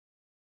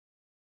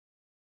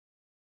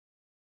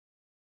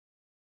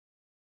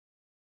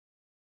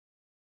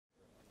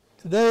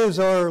Today is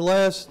our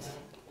last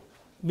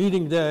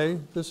meeting day.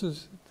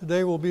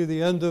 Today will be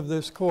the end of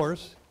this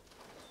course.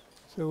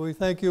 So we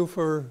thank you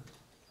for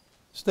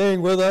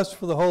staying with us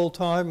for the whole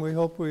time. We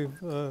hope we've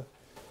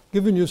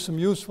given you some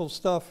useful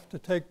stuff to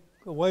take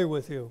away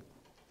with you.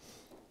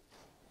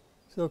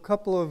 So a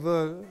couple of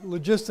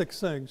logistics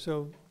things.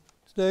 So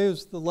today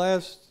is the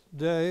last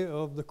day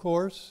of the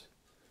course.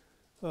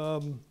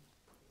 As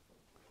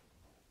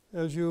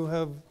you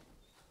have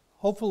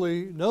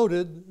hopefully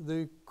noted,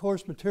 the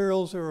course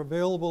materials are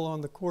available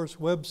on the course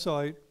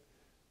website,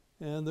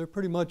 and they're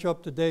pretty much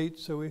up to date.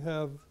 So we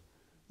have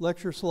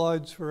lecture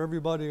slides for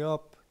everybody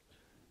up,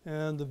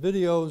 and the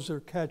videos are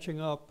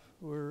catching up.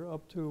 We're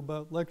up to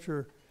about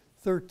lecture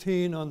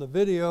 13 on the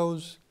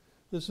videos.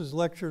 This is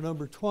lecture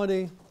number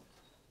 20,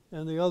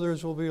 and the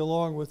others will be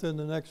along within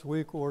the next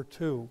week or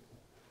two.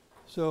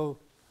 So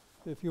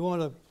if you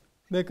want to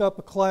make up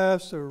a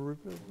class or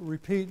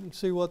repeat and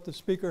see what the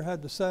speaker had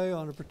to say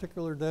on a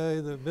particular day,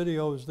 the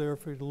video is there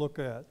for you to look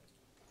at.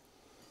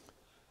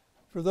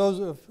 For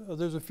those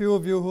there's a few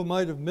of you who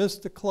might have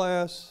missed a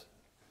class,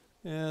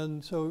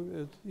 and so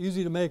it's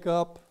easy to make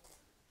up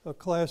a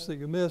class that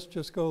you missed.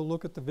 Just go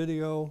look at the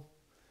video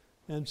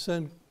and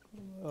send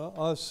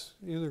us,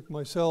 either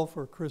myself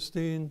or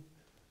Christine.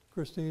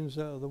 Christine's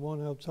the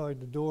one outside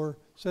the door.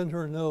 Send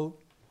her a note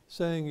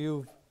saying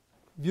you've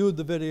viewed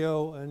the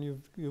video and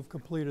you've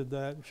completed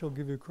that, and she'll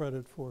give you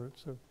credit for it.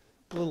 So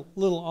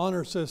little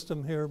honor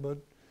system here, but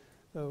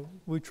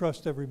we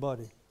trust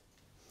everybody.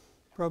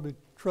 Probably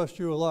trust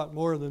you a lot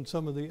more than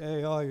some of the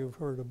AI you've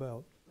heard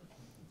about.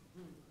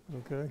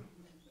 Okay.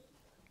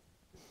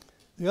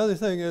 The other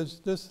thing is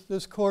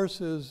this course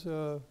has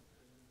been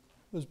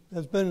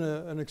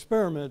an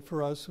experiment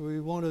for us.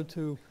 We wanted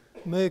to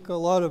make a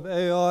lot of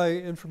AI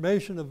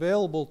information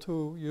available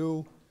to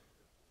you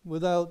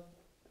without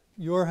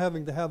you're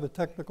having to have a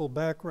technical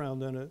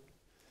background in it.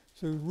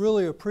 So we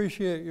really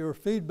appreciate your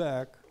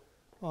feedback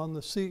on the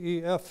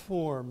CEF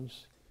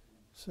forms.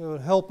 So it'll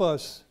help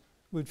us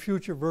with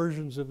future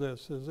versions of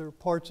this. Is there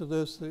parts of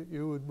this that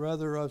you would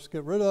rather us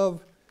get rid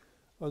of?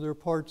 Are there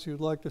parts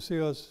you'd like to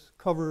see us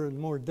cover in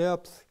more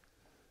depth?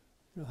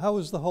 How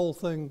was the whole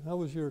thing? How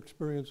was your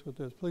experience with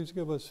this? Please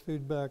give us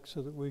feedback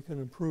so that we can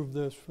improve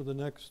this for the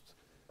next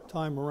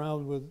time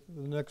around with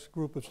the next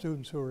group of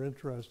students who are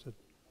interested.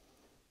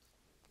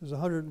 There's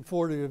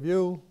 140 of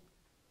you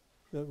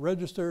that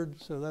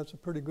registered, so that's a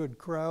pretty good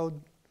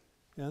crowd.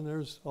 And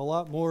there's a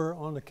lot more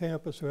on the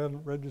campus who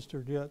haven't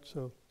registered yet,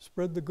 so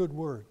spread the good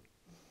word.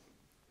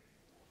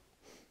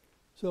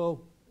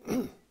 So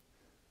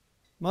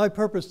my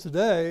purpose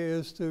today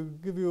is to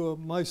give you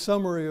my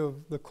summary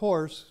of the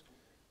course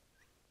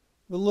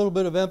with a little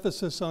bit of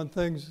emphasis on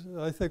things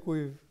I think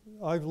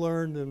I've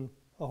learned, and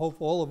I hope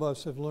all of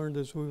us have learned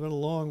as we went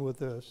along with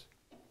this.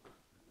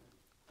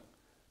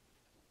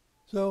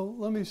 So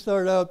let me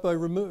start out by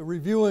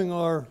reviewing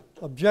our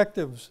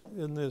objectives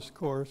in this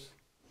course.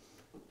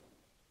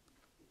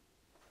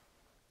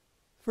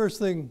 First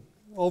thing,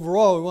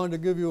 overall, we wanted to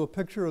give you a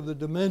picture of the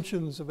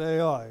dimensions of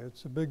AI.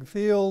 It's a big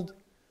field,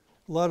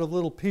 a lot of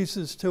little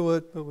pieces to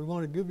it, but we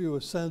want to give you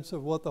a sense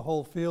of what the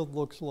whole field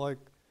looks like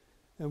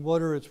and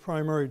what are its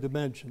primary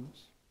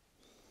dimensions.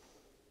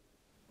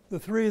 The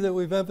three that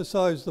we've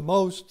emphasized the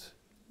most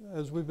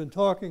as we've been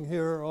talking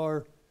here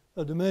are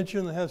a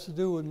dimension that has to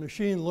do with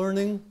machine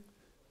learning.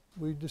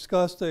 We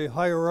discussed a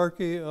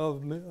hierarchy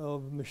of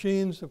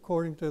machines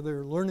according to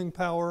their learning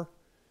power.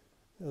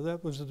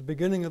 That was at the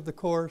beginning of the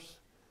course.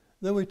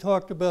 Then we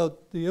talked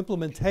about the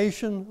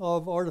implementation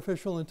of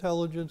artificial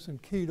intelligence in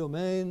key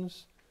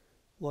domains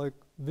like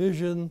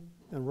vision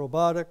and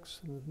robotics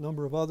and a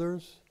number of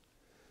others.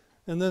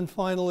 And then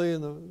finally,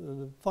 in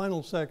the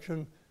final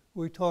section,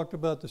 we talked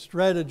about the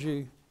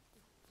strategy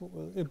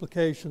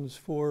implications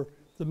for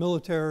the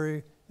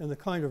military and the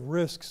kind of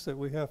risks that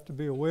we have to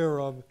be aware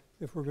of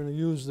if we're going to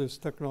use this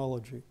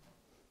technology.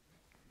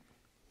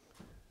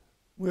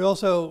 We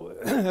also,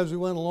 as we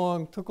went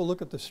along, took a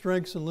look at the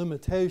strengths and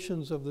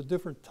limitations of the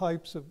different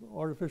types of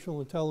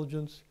artificial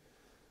intelligence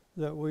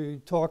that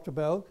we talked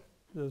about.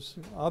 There's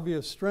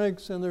obvious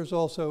strengths, and there's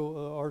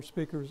also, our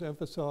speakers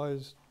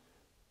emphasized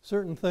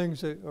certain things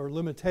that are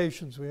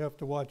limitations we have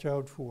to watch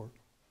out for.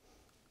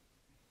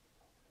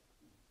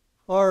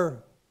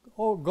 Our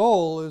whole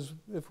goal is,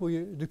 if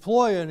we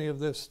deploy any of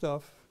this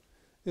stuff,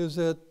 is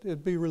that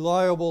it be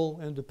reliable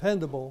and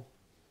dependable,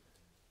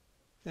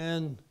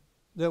 and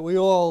that we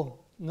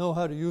all know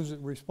how to use it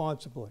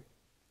responsibly.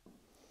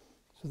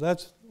 So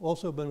that's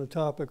also been a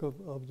topic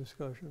of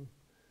discussion.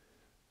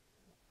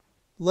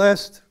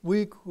 Last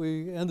week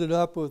we ended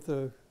up with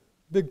a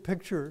big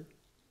picture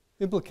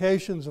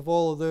implications of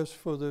all of this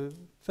for the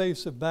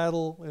face of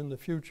battle in the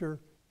future.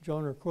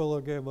 John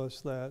Aquila gave us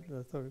that.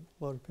 I thought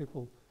a lot of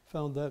people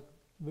found that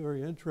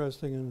very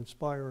interesting and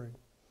inspiring.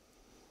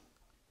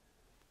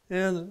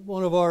 And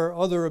one of our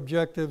other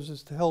objectives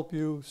is to help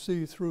you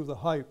see through the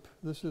hype.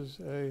 This is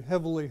a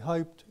heavily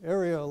hyped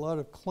area. A lot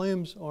of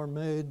claims are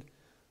made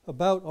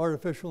about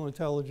artificial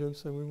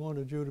intelligence, and we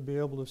wanted you to be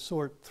able to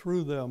sort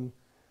through them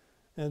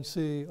and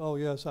see, oh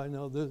yes, I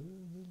know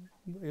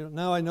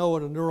now I know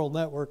what a neural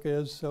network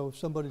is, so if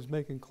somebody's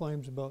making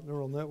claims about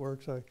neural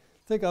networks, I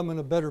think I'm in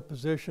a better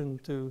position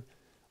to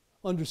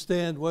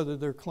understand whether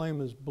their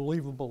claim is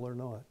believable or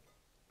not.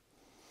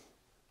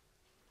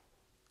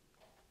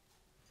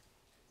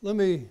 Let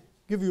me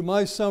give you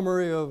my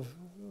summary of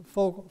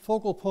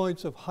focal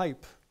points of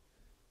hype.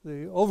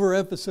 The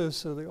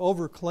overemphasis or the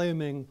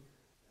overclaiming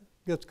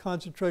gets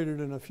concentrated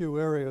in a few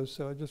areas,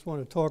 so I just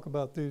want to talk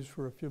about these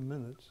for a few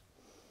minutes.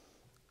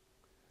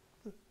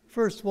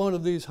 First one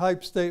of these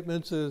hype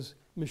statements is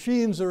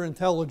machines are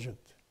intelligent.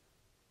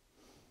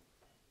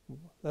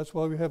 That's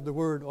why we have the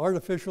word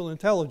artificial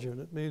intelligent.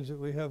 It means that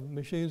we have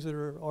machines that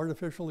are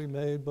artificially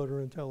made but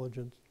are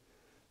intelligent.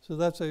 So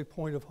that's a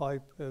point of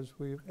hype, as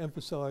we've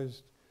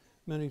emphasized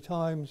many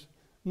times.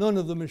 None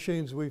of the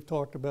machines we've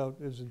talked about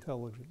is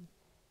intelligent.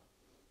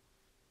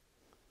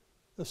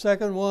 The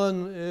second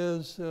one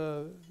is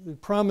the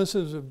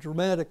promises of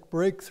dramatic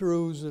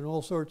breakthroughs in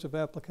all sorts of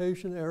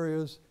application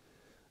areas.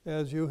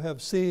 As you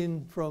have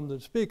seen from the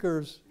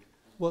speakers,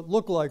 what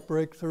look like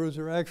breakthroughs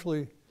are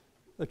actually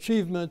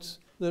achievements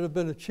that have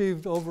been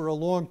achieved over a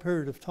long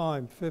period of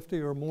time,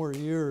 50 or more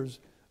years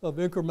of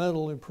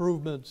incremental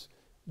improvements,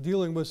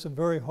 dealing with some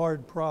very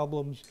hard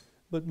problems,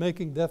 but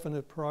making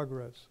definite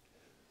progress.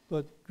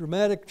 But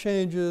dramatic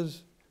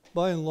changes,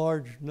 by and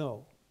large,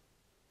 no.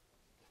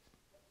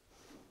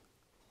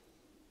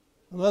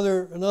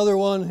 Another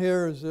one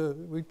here is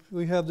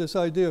we have this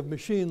idea of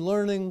machine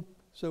learning.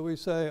 So we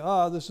say,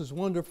 this is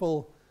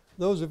wonderful.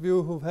 Those of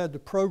you who've had to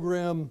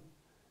program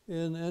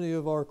in any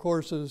of our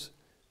courses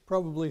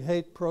probably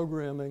hate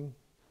programming.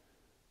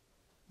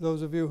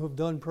 Those of you who've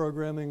done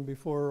programming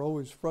before are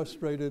always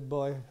frustrated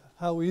by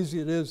how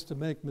easy it is to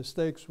make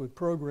mistakes with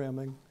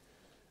programming.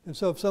 And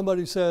so if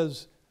somebody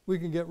says, we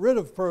can get rid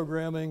of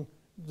programming,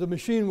 the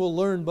machine will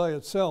learn by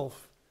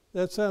itself,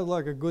 that sounds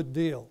like a good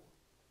deal.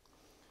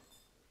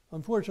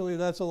 Unfortunately,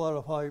 that's a lot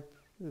of hype.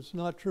 It's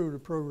not true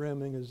that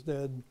programming is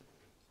dead.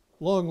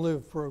 Long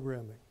live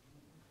programming.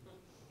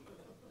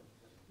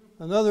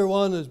 Another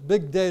one is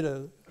big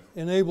data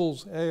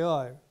enables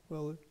AI.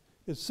 Well,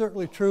 it's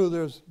certainly true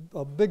there's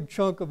a big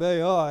chunk of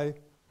AI,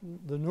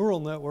 the neural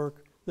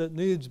network, that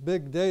needs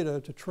big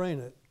data to train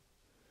it.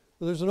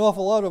 But there's an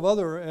awful lot of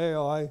other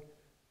AI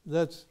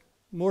that's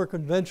more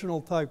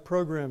conventional type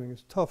programming.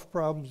 It's tough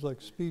problems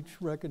like speech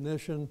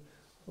recognition.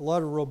 A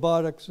lot of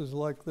robotics is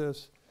like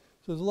this.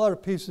 So there's a lot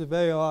of pieces of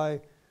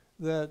AI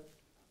that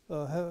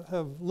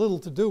have little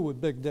to do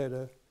with big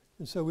data,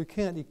 and so we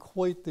can't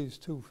equate these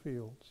two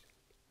fields.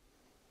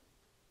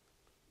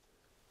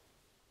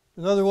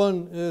 Another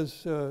one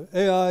is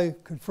AI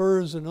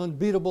confers an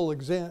unbeatable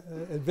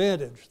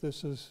advantage.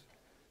 This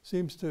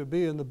seems to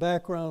be in the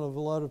background of a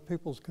lot of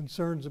people's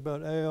concerns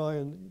about AI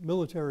and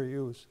military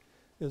use,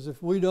 is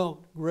if we don't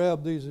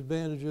grab these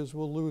advantages,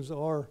 we'll lose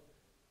our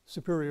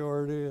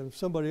superiority, and if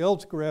somebody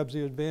else grabs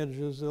the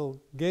advantages,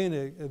 they'll gain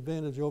an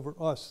advantage over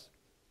us.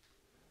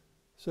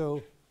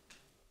 So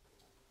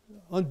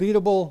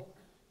unbeatable,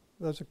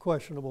 that's a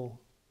questionable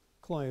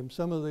claim.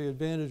 Some of the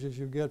advantages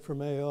you get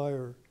from AI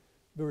are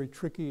very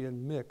tricky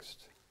and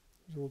mixed.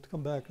 So we'll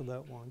come back to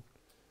that one.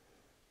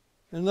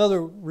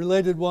 Another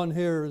related one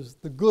here is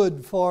the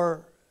good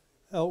far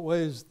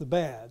outweighs the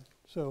bad.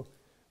 So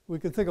we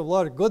can think of a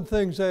lot of good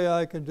things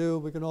AI can do.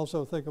 We can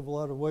also think of a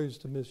lot of ways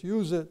to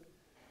misuse it.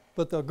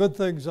 But the good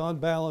things on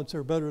balance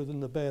are better than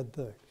the bad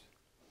things.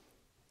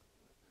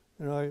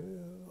 And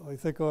I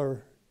think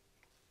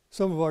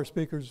some of our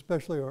speakers,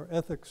 especially our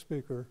ethics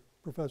speaker,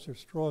 Professor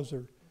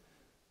Strasser,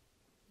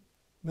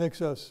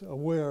 makes us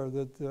aware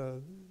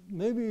that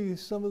maybe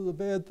some of the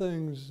bad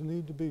things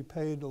need to be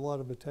paid a lot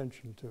of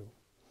attention to.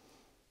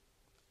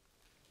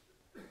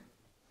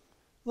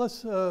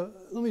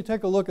 Let me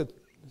take a look at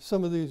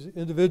some of these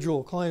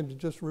individual claims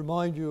and just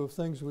remind you of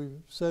things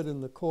we've said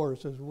in the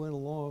course as we went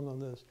along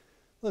on this.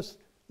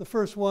 The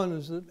first one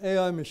is that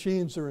AI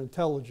machines are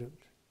intelligent.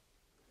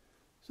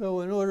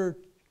 So in order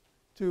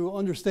to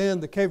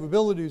understand the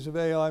capabilities of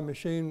AI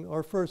machine,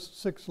 our first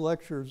 6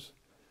 lectures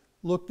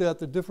looked at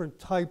the different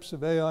types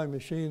of AI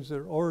machines that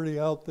are already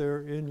out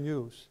there in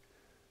use.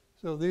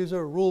 So these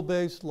are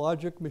rule-based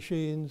logic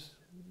machines,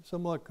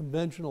 somewhat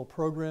conventional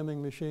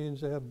programming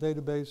machines. They have a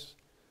database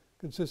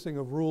consisting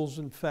of rules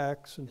and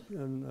facts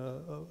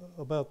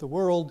about the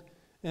world,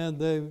 and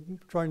they're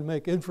trying to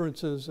make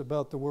inferences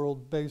about the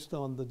world based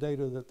on the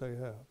data that they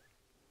have.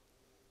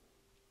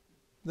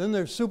 Then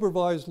there's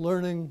supervised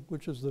learning,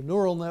 which is the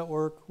neural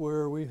network,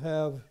 where we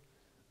have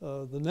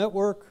the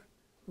network.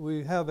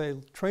 We have a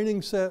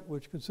training set,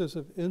 which consists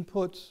of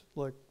inputs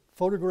like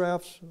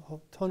photographs, a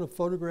ton of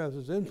photographs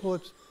as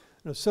inputs,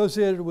 and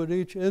associated with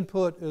each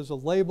input is a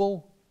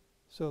label.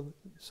 So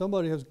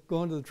somebody has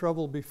gone to the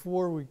trouble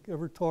before we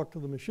ever talked to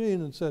the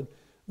machine and said,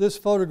 this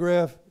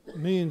photograph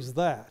means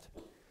that.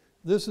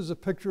 This is a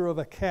picture of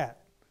a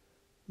cat.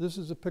 This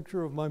is a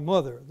picture of my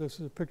mother. This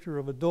is a picture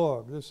of a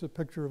dog. This is a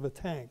picture of a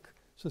tank.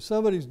 So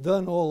somebody's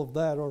done all of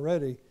that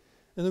already.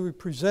 And then we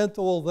present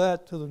all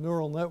that to the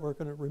neural network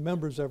and it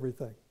remembers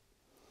everything.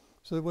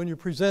 So that when you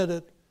present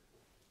it,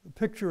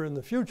 picture in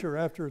the future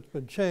after it's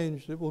been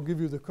changed, it will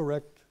give you the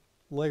correct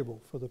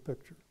label for the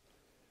picture.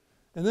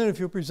 And then if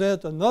you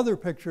present another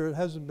picture that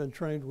hasn't been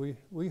trained,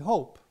 we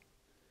hope,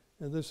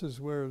 and this is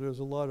where there's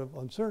a lot of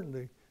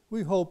uncertainty,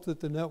 we hope that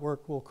the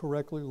network will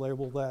correctly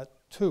label that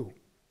too.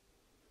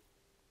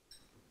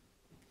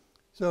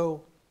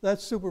 So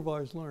that's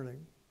supervised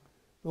learning.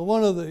 Well,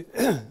 one of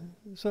the,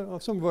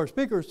 some of our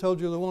speakers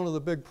told you that one of the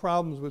big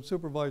problems with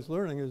supervised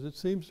learning is it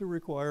seems to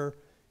require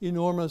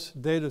enormous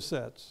data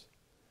sets.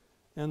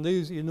 And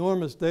these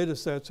enormous data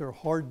sets are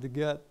hard to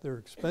get, they're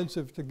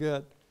expensive to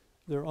get,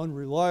 they're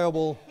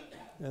unreliable,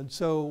 and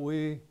so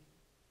we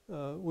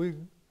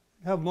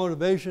have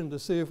motivation to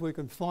see if we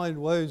can find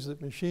ways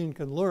that machine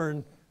can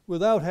learn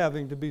without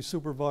having to be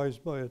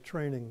supervised by a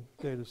training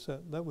data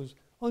set. That was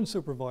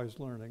unsupervised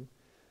learning.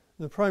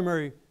 The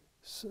primary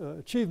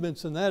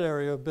achievements in that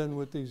area have been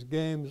with these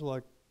games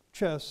like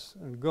chess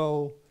and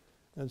Go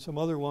and some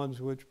other ones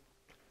which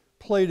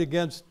played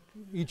against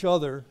each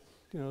other,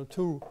 you know,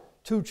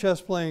 two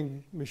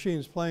chess-playing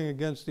machines playing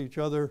against each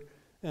other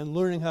and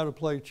learning how to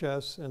play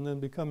chess and then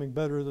becoming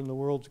better than the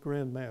world's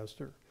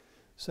grandmaster.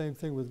 Same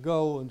thing with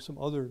Go and some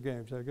other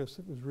games. I guess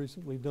it was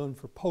recently done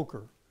for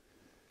poker.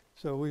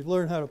 So we've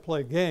learned how to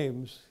play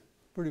games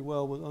pretty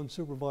well with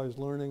unsupervised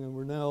learning, and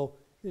we're now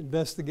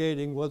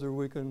investigating whether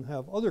we can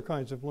have other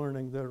kinds of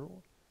learning that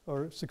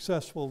are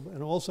successful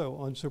and also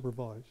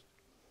unsupervised.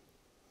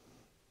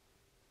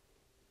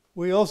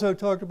 We also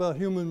talked about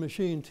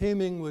human-machine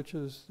teaming, which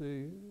is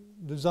the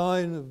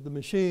design of the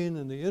machine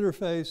and the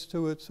interface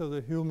to it so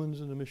that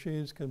humans and the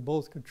machines can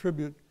both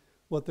contribute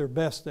what they're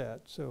best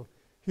at. So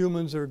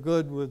humans are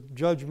good with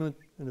judgment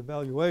and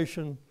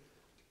evaluation.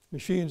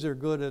 Machines are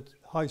good at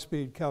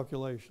high-speed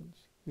calculations.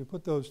 You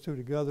put those two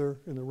together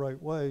in the right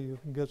way, you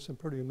can get some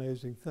pretty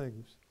amazing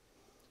things.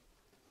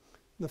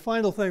 The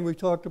final thing we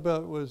talked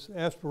about was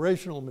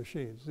aspirational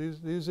machines.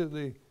 These are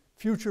the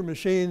future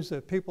machines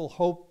that people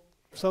hope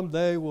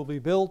someday will be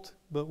built,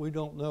 but we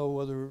don't know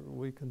whether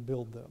we can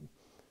build them.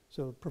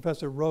 So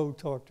Professor Rowe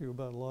talked to you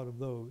about a lot of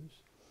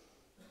those.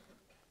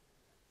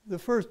 The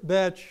first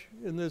batch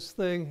in this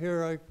thing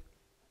here,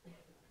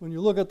 when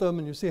you look at them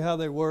and you see how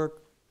they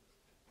work,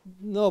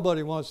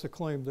 nobody wants to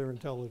claim they're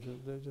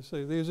intelligent. They just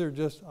say these are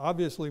just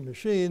obviously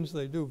machines.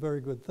 They do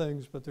very good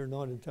things, but they're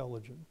not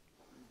intelligent.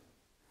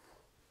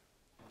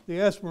 The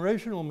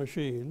aspirational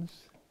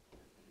machines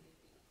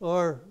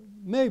are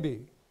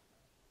maybe,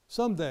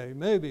 someday,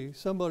 maybe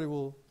somebody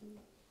will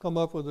come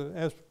up with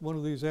one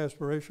of these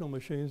aspirational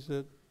machines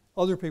that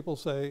other people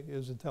say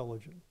is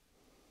intelligent.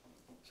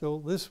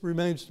 So this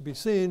remains to be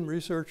seen.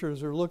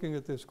 Researchers are looking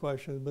at this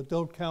question, but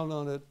don't count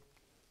on it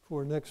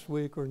for next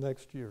week or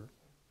next year.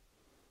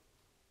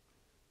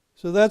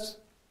 So that's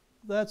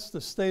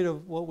the state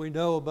of what we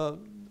know about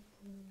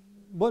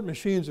what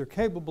machines are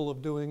capable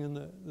of doing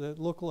and that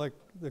look like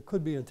there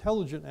could be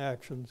intelligent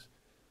actions,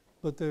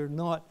 but they're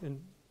not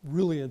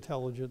really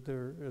intelligent.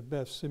 They're at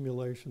best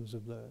simulations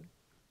of that.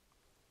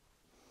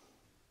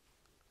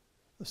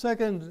 The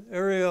second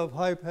area of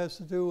hype has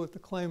to do with the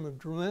claim of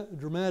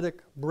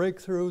dramatic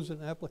breakthroughs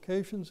in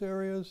applications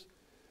areas.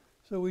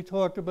 So we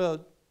talked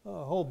about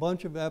a whole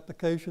bunch of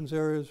applications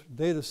areas,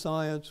 data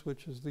science,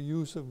 which is the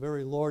use of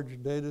very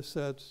large data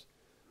sets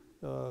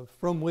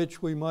from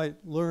which we might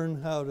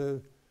learn how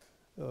to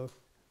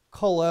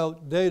cull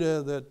out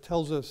data that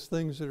tells us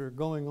things that are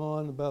going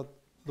on about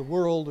the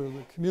world or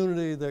the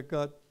community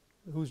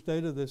whose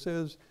data this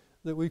is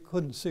that we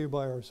couldn't see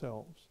by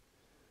ourselves.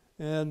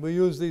 And we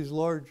use these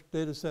large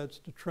data sets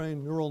to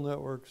train neural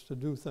networks to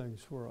do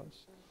things for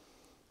us.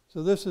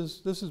 So this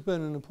has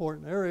been an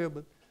important area,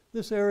 but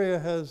this area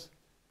has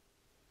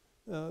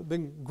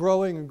been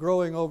growing and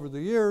growing over the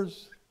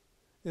years.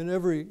 In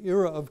every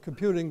era of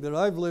computing that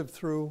I've lived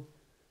through,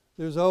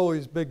 there's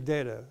always big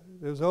data.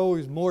 There's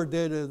always more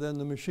data than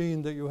the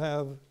machine that you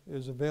have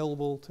is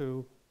available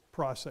to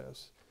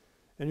process.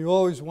 And you're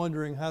always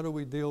wondering, how do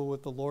we deal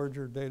with the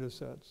larger data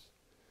sets?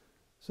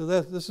 So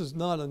this is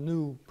not a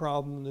new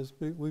problem.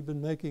 We've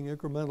been making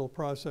incremental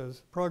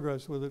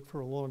progress with it for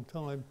a long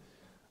time.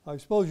 I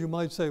suppose you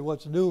might say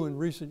what's new in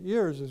recent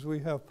years is we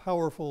have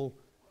powerful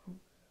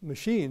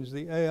machines,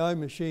 the AI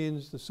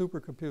machines, the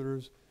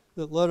supercomputers,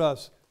 that let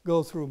us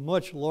go through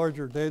much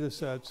larger data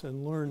sets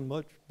and learn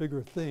much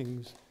bigger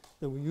things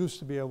than we used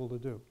to be able to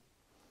do.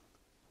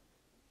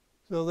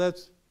 So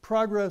that's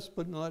progress,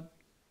 but not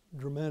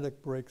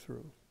dramatic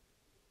breakthrough.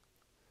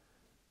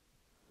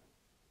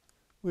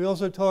 We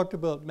also talked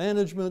about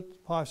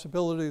management,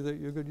 possibility that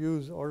you could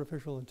use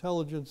artificial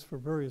intelligence for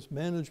various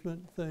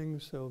management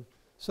things. So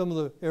some of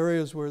the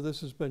areas where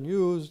this has been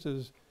used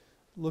is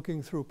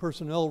looking through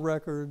personnel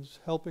records,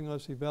 helping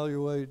us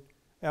evaluate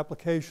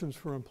applications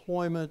for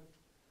employment,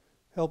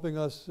 helping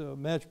us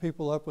match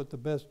people up with the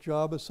best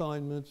job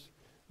assignments,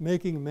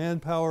 making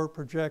manpower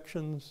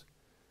projections,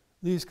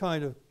 these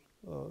kind of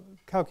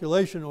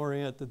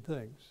calculation-oriented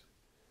things.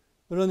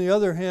 But on the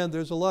other hand,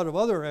 there's a lot of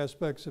other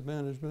aspects of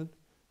management,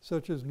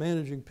 such as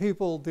managing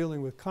people,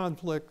 dealing with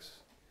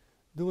conflicts,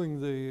 doing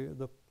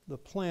the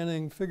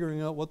planning,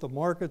 figuring out what the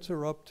markets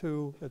are up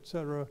to, et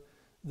cetera,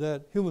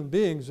 that human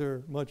beings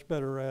are much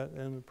better at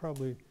and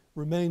probably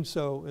remain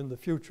so in the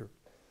future.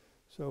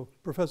 So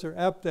Professor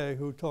Apte,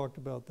 who talked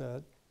about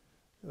that,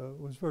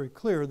 was very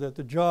clear that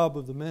the job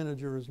of the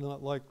manager is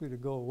not likely to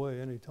go away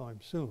anytime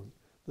soon.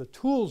 The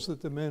tools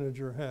that the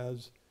manager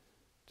has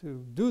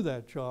to do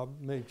that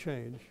job may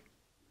change,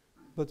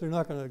 but they're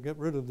not going to get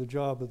rid of the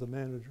job of the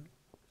manager.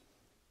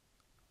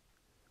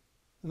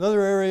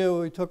 Another area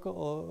we took a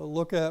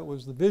look at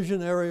was the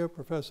vision area.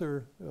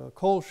 Professor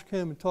Kolsch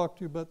came and talked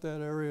to you about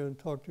that area and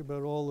talked to you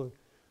about all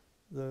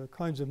the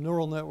kinds of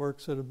neural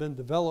networks that have been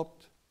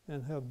developed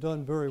and have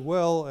done very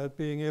well at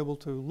being able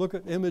to look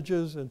at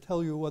images and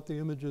tell you what the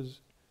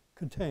images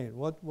contain.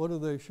 What are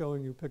they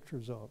showing you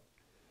pictures of?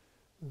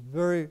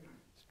 Very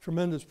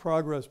tremendous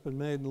progress been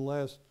made in the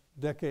last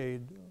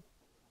decade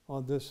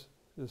on this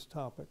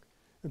topic.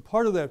 And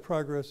part of that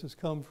progress has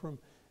come from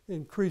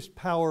increased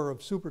power of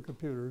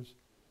supercomputers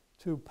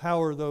to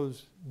power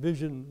those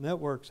vision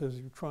networks as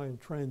you try and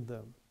train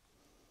them.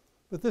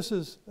 But this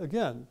is,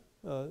 again,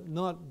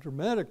 not a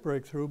dramatic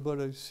breakthrough, but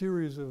a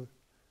series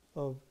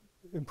of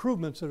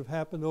improvements that have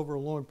happened over a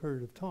long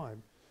period of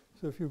time.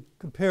 So if you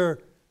compare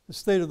the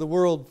state of the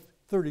world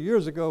 30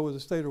 years ago with the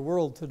state of the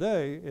world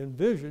today in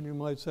vision, you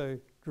might say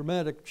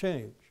dramatic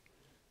change.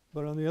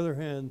 But on the other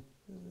hand,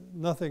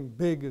 nothing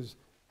big is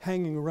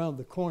hanging around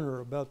the corner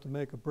about to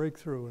make a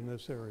breakthrough in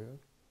this area.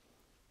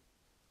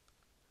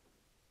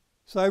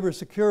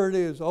 Cybersecurity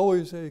is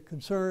always a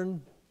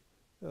concern.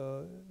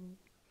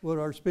 What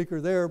our speaker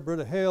there,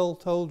 Britta Hale,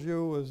 told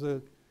you was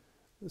that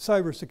the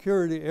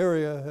cybersecurity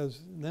area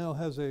now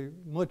has a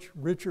much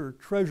richer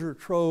treasure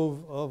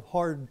trove of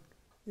hard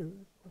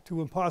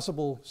to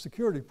impossible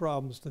security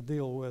problems to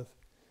deal with,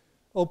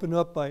 opened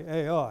up by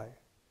AI.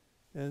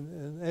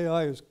 And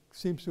AI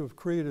seems to have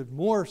created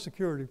more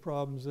security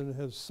problems than it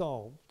has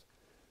solved.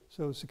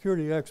 So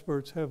security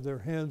experts have their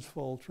hands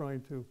full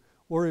trying to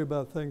worry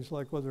about things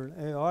like whether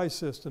an AI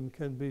system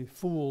can be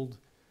fooled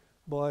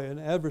by an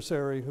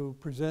adversary who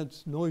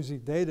presents noisy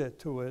data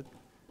to it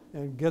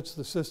and gets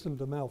the system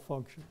to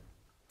malfunction.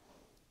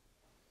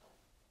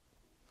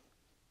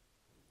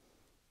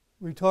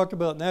 We talked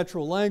about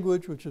natural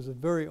language, which is a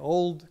very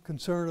old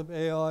concern of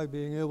AI,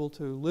 being able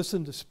to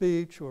listen to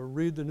speech or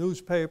read the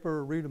newspaper,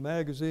 or read a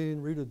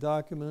magazine, read a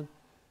document,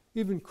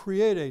 even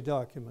create a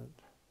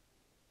document.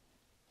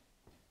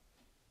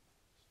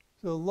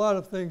 So a lot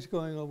of things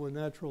going on with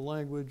natural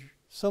language.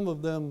 Some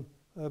of them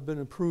have been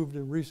improved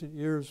in recent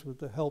years with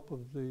the help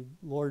of the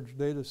large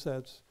data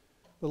sets,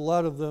 but a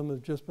lot of them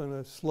have just been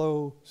a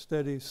slow,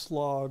 steady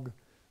slog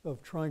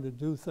of trying to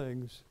do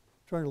things,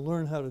 trying to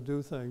learn how to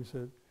do things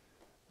that,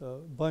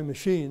 by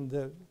machine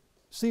that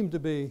seem to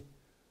be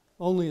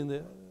only in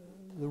the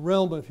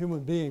realm of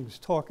human beings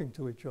talking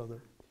to each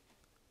other.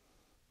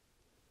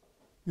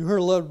 You heard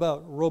a lot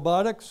about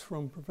robotics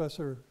from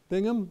Professor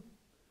Bingham.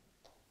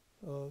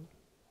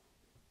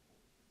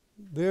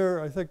 There,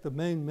 I think the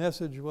main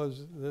message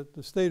was that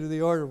the state of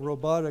the art of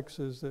robotics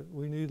is that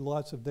we need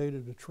lots of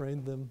data to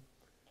train them.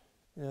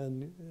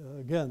 And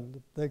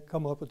again, they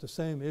come up with the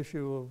same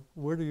issue of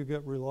where do you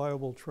get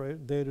reliable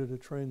data to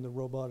train the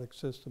robotic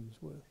systems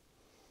with.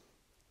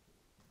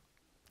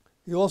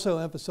 He also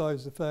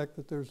emphasized the fact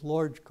that there's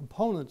large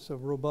components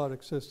of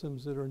robotic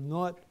systems that are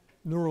not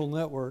neural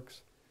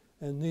networks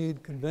and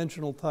need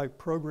conventional type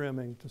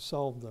programming to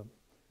solve them.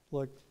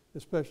 Like,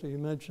 especially you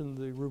mentioned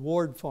the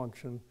reward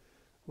function.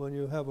 When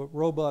you have a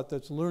robot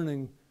that's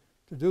learning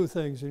to do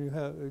things and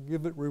you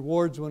give it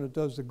rewards when it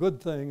does a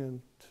good thing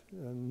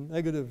and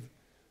negative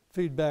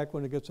feedback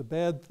when it gets a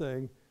bad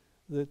thing,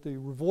 that the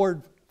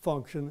reward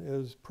function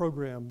is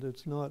programmed.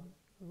 It's not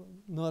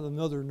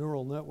another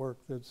neural network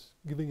that's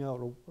giving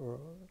out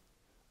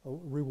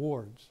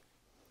rewards.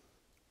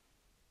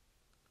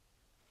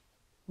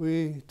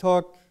 We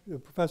talked,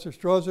 Professor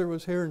Strasser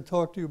was here and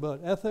talked to you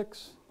about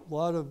ethics. A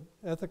lot of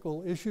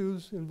ethical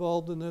issues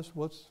involved in this.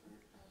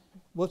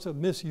 What's a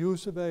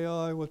misuse of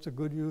AI? What's a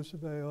good use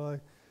of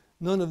AI?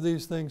 None of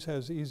these things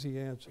has easy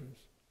answers.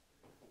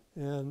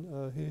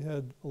 And he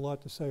had a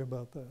lot to say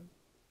about that.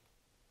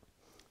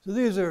 So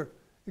these are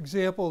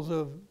examples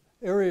of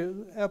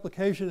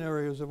application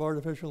areas of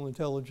artificial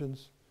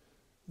intelligence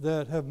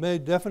that have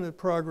made definite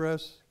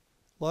progress.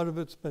 A lot of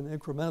it's been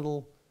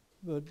incremental,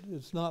 but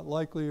it's not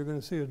likely you're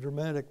going to see a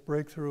dramatic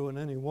breakthrough in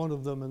any one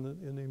of them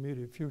in the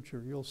immediate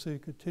future. You'll see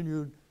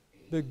continued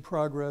big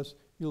progress.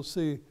 You'll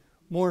see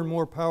more and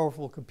more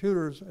powerful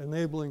computers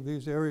enabling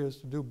these areas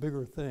to do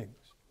bigger things.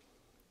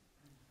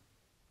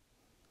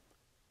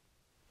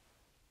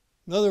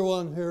 Another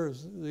one here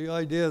is the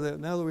idea that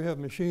now that we have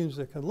machines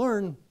that can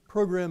learn,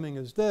 programming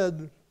is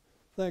dead.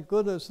 Thank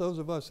goodness those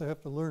of us that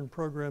have to learn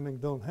programming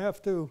don't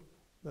have to.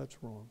 That's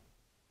wrong.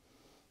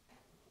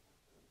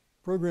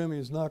 Programming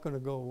is not going to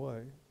go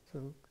away.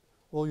 So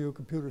all you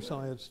computer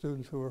science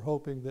students who are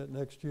hoping that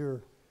next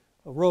year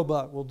a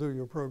robot will do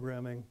your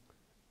programming,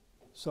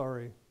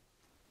 sorry,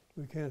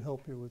 we can't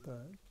help you with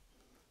that.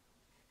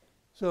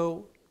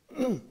 So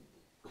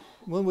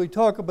when we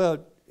talk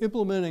about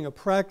implementing a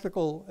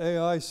practical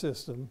AI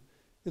system,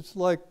 it's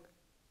like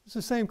It's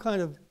the same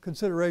kind of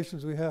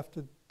considerations we have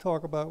to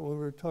talk about when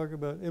we're talking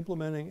about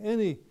implementing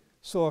any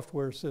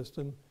software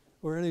system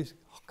or any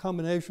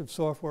combination of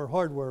software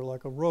hardware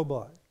like a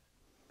robot.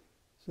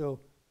 So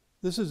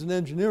this is an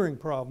engineering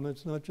problem.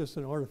 It's not just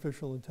an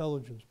artificial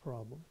intelligence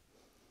problem.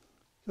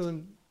 So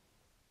then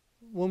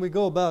when we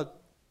go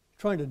about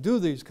trying to do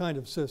these kind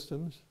of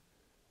systems,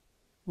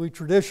 we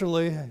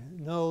traditionally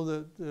know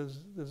that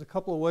there's a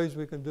couple of ways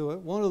we can do it.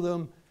 One of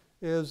them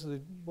is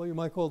what you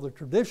might call the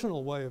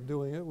traditional way of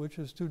doing it, which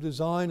is to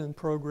design and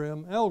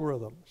program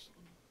algorithms.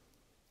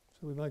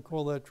 So we might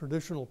call that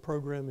traditional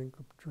programming,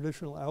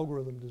 traditional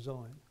algorithm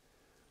design.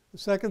 The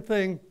second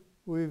thing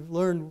we've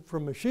learned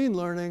from machine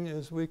learning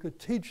is we could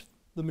teach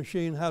the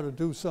machine how to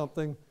do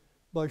something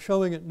by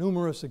showing it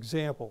numerous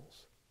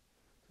examples.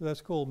 So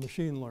that's called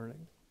machine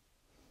learning.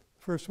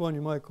 The first one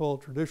you might call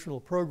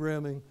traditional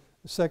programming.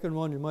 The second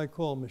one you might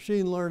call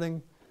machine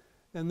learning.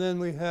 And then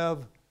we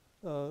have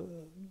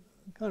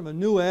kind of a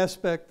new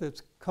aspect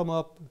that's come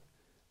up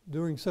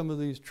during some of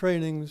these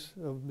trainings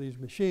of these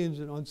machines,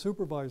 and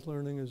unsupervised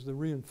learning is the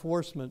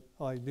reinforcement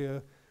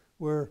idea,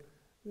 where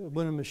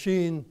when a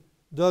machine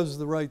does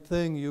the right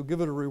thing, you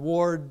give it a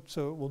reward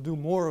so it will do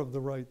more of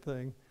the right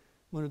thing.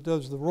 When it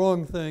does the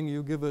wrong thing,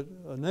 you give it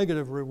a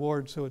negative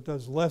reward so it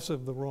does less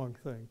of the wrong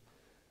thing.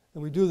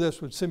 And we do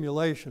this with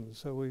simulations.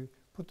 So we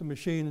put the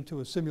machine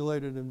into a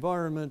simulated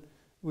environment.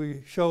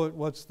 We show it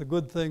what's the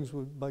good things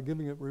by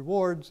giving it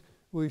rewards.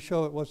 We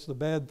show it what's the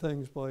bad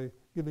things by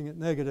giving it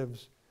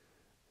negatives.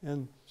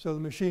 And so the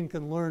machine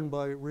can learn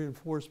by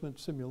reinforcement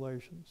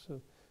simulations. So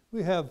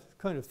we have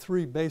kind of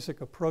three basic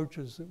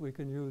approaches that we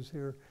can use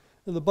here.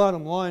 And the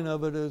bottom line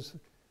of it is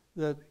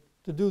that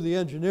to do the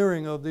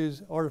engineering of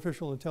these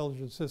artificial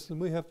intelligence systems,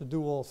 we have to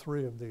do all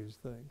three of these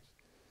things.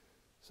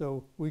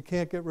 So we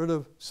can't get rid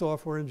of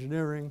software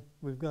engineering.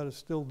 We've got to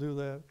still do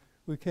that.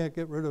 We can't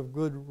get rid of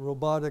good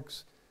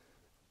robotics,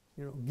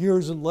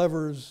 gears and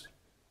levers,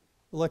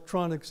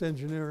 electronics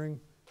engineering,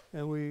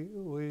 and we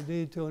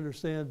need to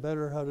understand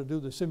better how to do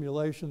the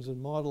simulations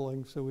and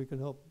modeling so we can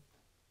help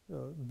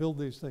build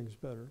these things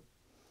better.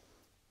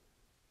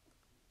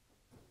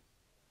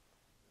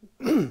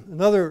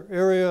 Another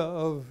area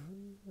of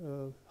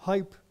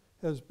hype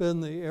has been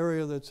the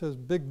area that says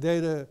big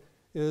data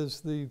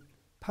is the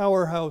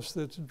powerhouse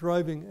that's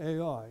driving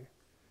AI.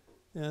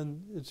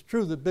 And it's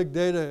true that big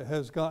data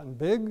has gotten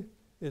big.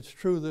 It's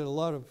true that a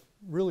lot of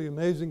really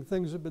amazing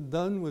things have been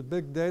done with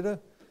big data,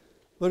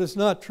 but it's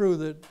not true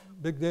that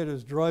big data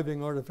is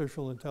driving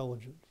artificial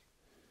intelligence.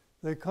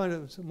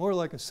 It's more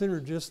like a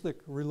synergistic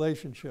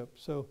relationship.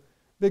 So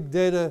big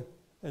data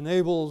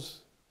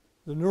enables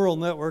the neural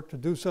network to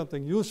do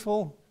something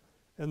useful,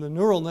 and the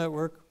neural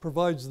network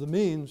provides the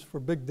means for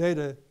big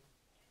data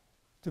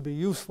to be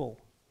useful,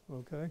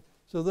 okay?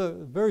 So the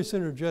very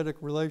synergetic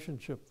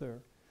relationship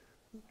there.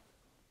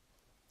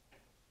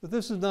 But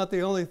this is not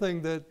the only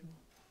thing that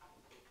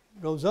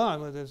goes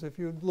on with this. If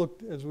you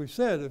look, as we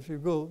said, if you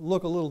go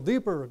look a little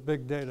deeper at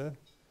big data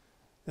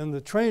and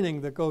the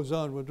training that goes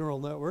on with neural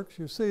networks,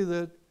 you see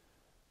that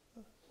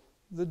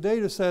the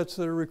data sets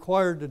that are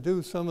required to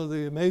do some of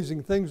the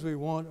amazing things we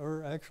want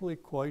are actually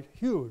quite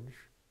huge.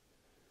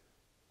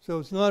 So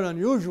it's not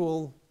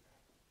unusual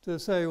to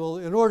say, well,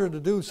 in order to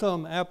do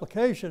some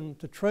application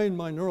to train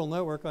my neural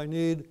network, I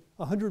need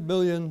 100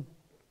 million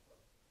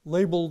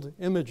labeled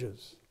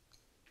images.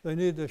 They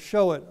need to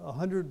show it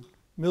 100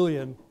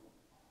 million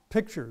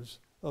pictures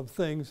of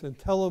things and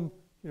tell them,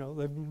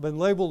 they've been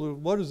labeled with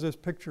what does this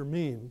picture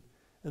mean?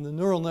 And the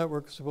neural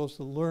network is supposed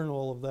to learn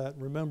all of that,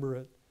 remember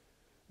it,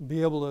 and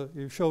be able to,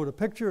 you show it a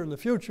picture in the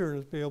future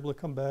and be able to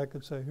come back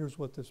and say, here's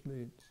what this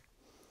means.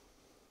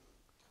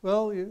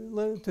 Well,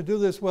 to do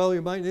this well,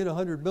 you might need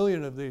 100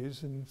 million of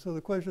these. And so the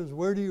question is,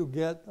 where do you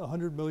get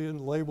 100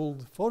 million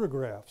labeled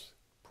photographs,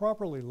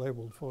 properly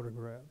labeled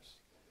photographs?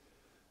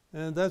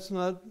 And that's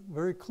not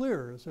very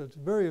clear. So it's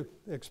very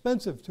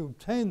expensive to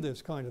obtain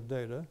this kind of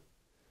data.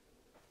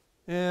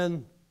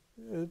 And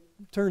it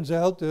turns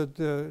out that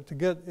to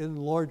get in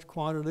large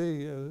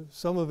quantity,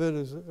 some of it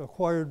is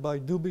acquired by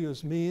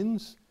dubious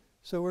means.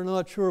 So we're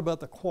not sure about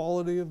the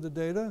quality of the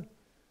data.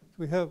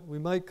 We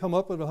might come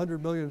up with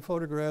 100 million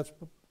photographs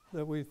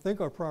that we think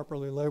are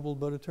properly labeled,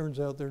 but it turns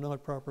out they're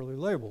not properly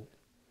labeled.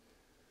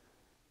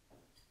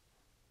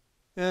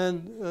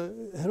 And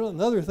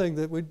another thing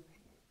that we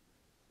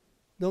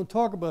don't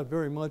talk about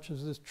very much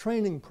is this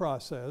training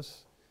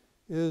process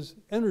is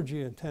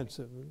energy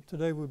intensive.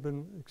 Today we've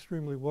been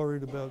extremely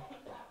worried about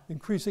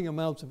increasing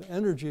amounts of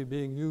energy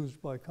being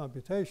used by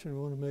computation.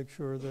 We want to make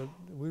sure that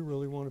we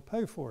really want to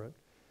pay for it.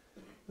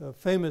 A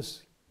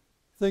famous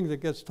thing that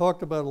gets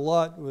talked about a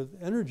lot with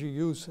energy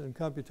use and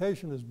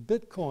computation is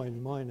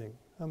Bitcoin mining.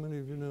 How many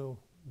of you know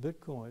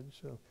Bitcoin?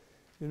 So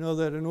you know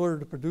that in order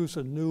to produce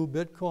a new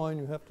Bitcoin,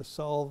 you have to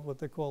solve what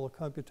they call a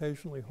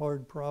computationally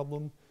hard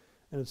problem.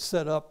 And it's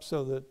set up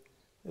so that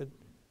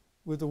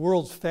with the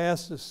world's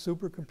fastest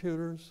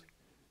supercomputers,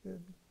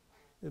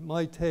 it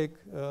might take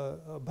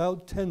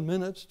about 10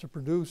 minutes to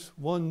produce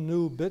one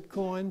new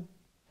Bitcoin.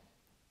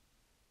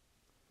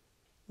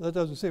 that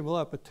doesn't seem a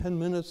lot, but 10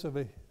 minutes of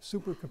a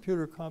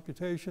supercomputer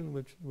computation,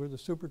 where the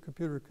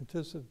supercomputer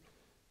consists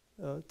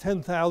of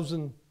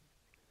 10,000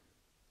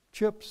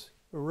 chips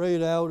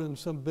arrayed out in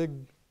some big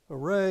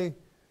array,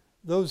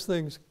 those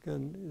things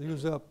can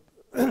use up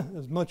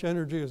as much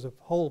energy as a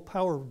whole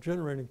power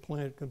generating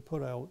plant can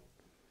put out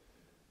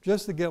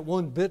just to get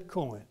one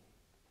Bitcoin.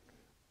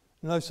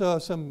 And I saw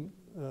some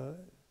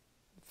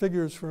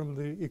figures from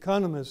The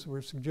Economist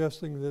were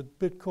suggesting that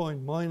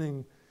Bitcoin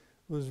mining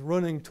was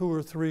running 2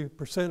 or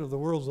 3% of the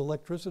world's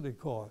electricity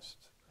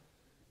costs.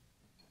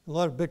 A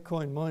lot of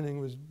Bitcoin mining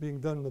was being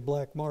done in the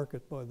black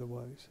market, by the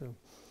way.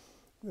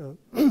 So,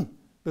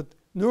 but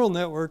neural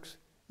networks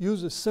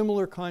use a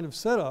similar kind of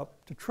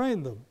setup to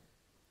train them.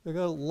 They've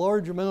got a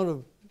large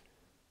amount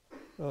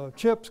of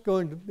chips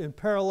going in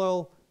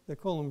parallel. They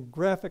call them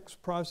graphics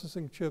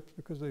processing chips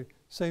because the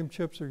same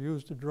chips are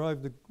used to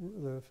drive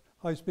the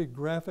high-speed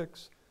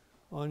graphics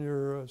on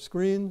your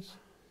screens.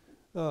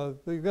 But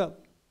you've got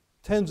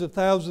tens of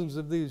thousands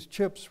of these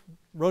chips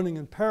running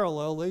in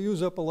parallel. They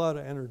use up a lot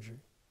of energy.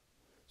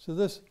 So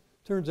this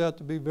turns out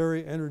to be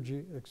very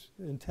energy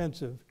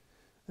intensive.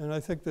 And I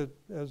think that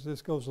as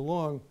this goes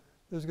along,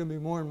 there's going to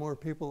be more and more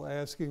people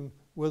asking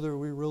whether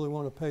we really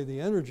want to pay the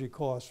energy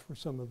costs for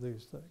some of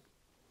these things.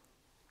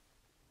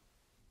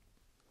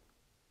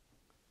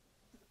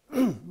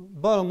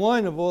 Bottom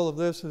line of all of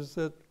this is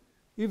that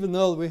even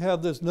though we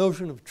have this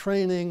notion of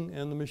training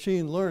and the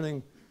machine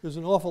learning, there's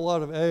an awful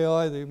lot of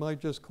AI that you might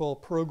just call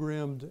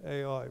programmed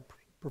AI.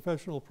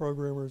 Professional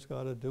programmers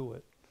got to do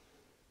it.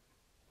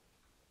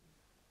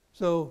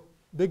 So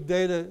big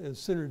data is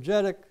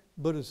synergetic,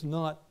 but it's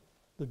not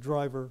the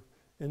driver,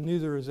 and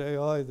neither is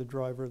AI the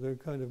driver. They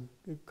kind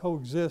of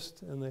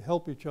coexist and they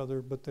help each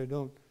other, but they're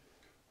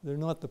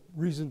not the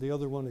reason the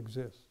other one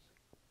exists.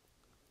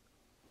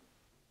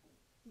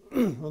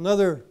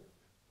 Another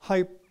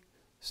hype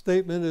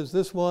statement is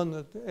this one,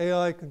 that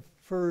AI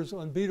confers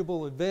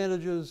unbeatable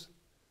advantages.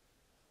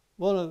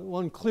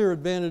 One clear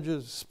advantage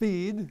is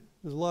speed.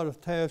 There's a lot of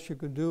tasks you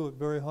can do at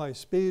very high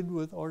speed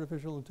with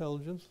artificial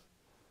intelligence.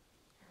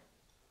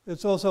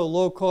 It's also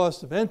low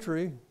cost of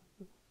entry.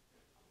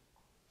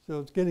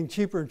 So it's getting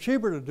cheaper and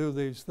cheaper to do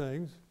these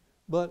things.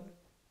 But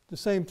at the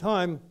same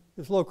time,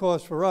 it's low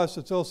cost for us.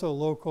 It's also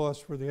low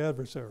cost for the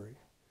adversary.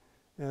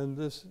 And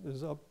this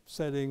is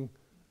upsetting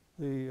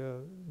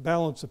the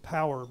balance of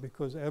power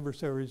because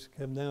adversaries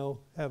can now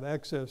have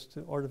access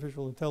to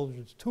artificial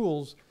intelligence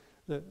tools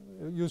that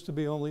it used to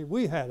be only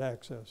we had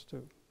access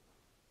to.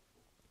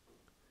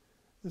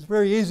 It's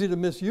very easy to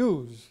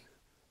misuse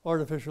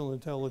artificial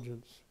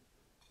intelligence.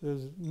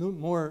 There's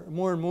more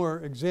and more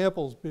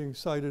examples being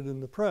cited in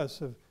the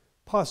press of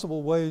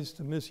possible ways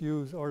to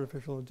misuse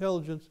artificial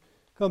intelligence.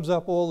 Comes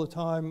up all the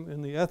time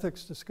in the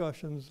ethics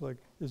discussions, like,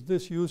 is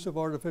this use of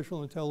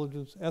artificial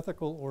intelligence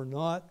ethical or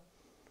not,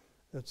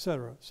 et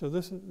cetera. So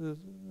this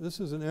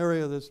is an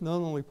area that's not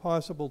only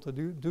possible to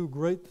do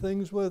great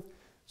things with,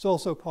 it's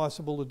also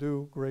possible to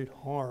do great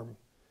harm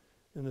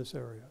in this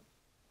area.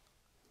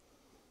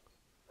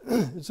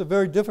 It's a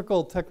very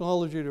difficult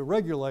technology to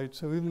regulate,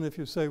 so even if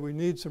you say we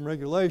need some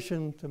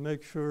regulation to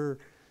make sure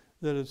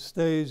that it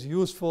stays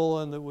useful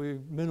and that we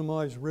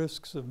minimize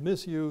risks of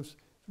misuse,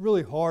 it's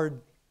really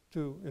hard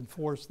to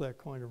enforce that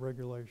kind of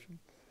regulation.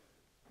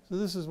 So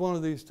this is one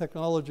of these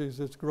technologies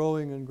that's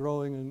growing and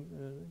growing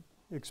and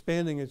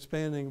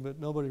expanding, but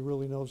nobody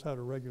really knows how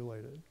to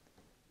regulate it.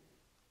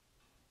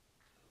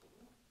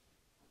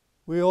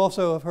 We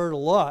also have heard a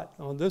lot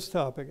on this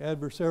topic,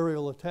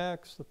 adversarial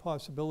attacks, the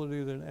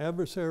possibility that an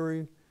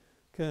adversary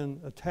can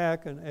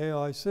attack an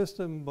AI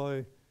system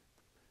by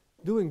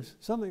doing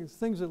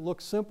things that look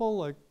simple,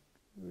 like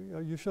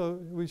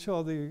we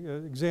saw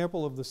the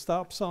example of the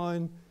stop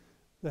sign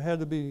that had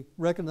to be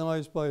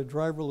recognized by a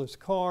driverless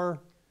car,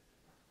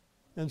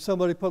 and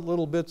somebody put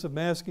little bits of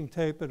masking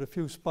tape at a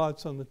few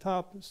spots on the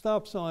top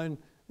stop sign,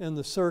 and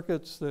the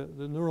circuits, the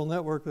neural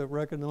network that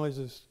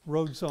recognizes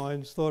road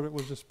signs, thought it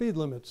was a speed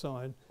limit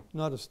sign,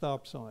 not a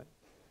stop sign.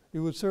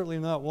 You would certainly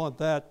not want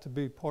that to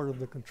be part of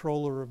the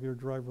controller of your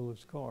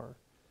driverless car.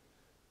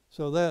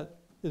 So that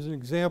is an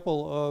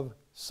example of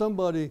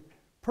somebody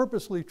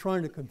purposely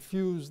trying to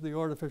confuse the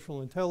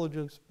artificial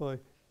intelligence by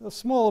a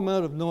small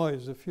amount of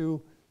noise, a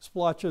few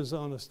splotches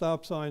on a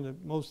stop sign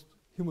that most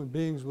human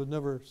beings would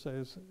never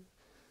say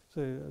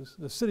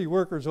the city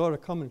workers ought to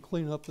come and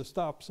clean up the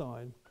stop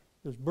sign.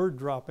 There's bird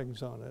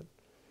droppings on it.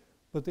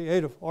 But the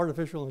aid of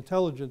artificial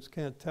intelligence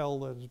can't tell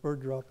that it's bird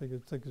dropping.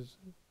 It thinks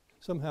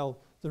somehow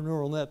the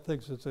neural net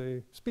thinks it's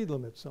a speed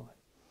limit sign.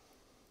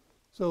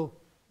 So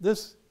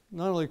this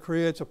not only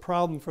creates a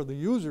problem for the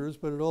users,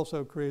 but it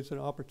also creates an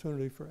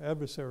opportunity for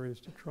adversaries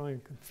to try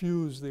and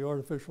confuse the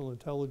artificial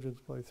intelligence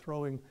by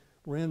throwing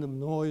random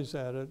noise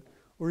at it,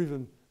 or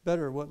even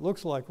better, what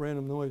looks like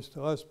random noise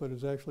to us, but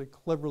is actually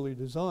cleverly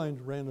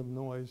designed random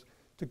noise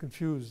to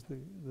confuse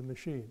the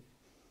machine.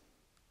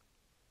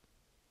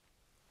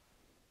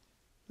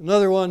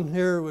 Another one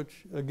here,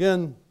 which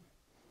again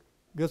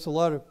gets a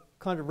lot of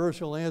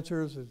controversial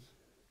answers.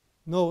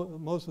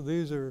 Most of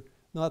these are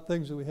not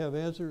things that we have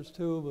answers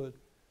to, but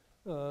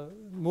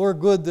more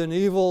good than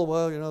evil.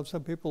 Well, you know,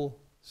 some people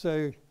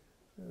say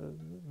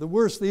the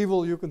worst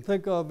evil you can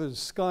think of is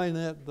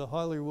Skynet, the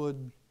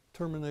Hollywood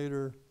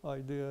Terminator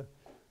idea.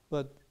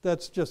 But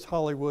that's just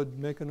Hollywood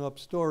making up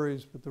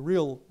stories, but the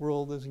real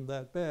world isn't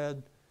that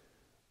bad.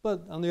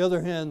 But on the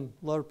other hand,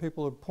 a lot of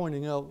people are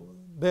pointing out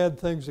bad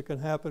things that can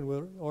happen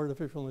with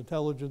artificial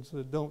intelligence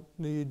that don't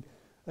need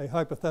a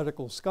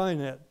hypothetical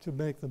Skynet to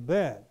make them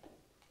bad.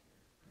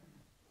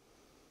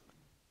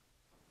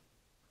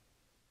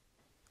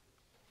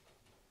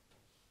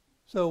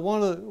 So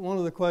one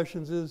of the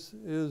questions is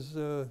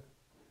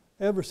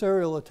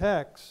adversarial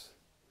attacks,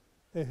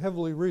 a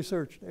heavily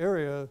researched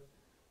area,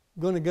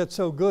 going to get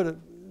so good at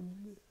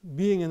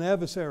being an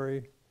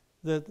adversary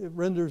that it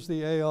renders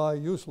the AI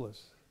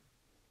useless?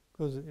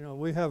 Because, you know,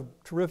 we have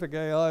terrific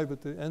AI,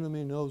 but the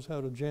enemy knows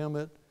how to jam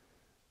it.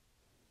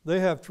 They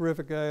have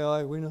terrific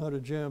AI, we know how to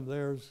jam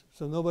theirs,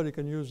 so nobody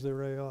can use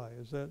their AI.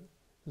 Is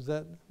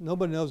that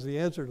nobody knows the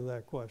answer to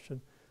that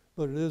question,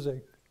 but it is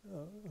an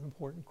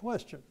important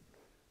question.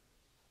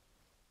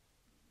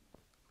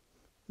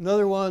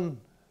 Another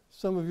one,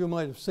 some of you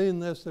might have seen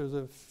this. There's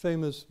a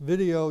famous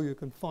video. You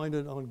can find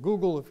it on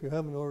Google if you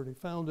haven't already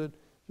found it.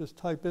 Just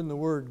type in the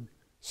word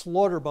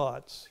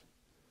slaughterbots,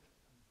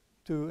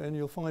 and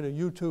you'll find a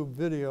YouTube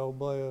video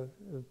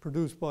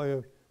produced by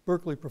a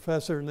Berkeley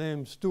professor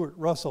named Stuart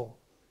Russell,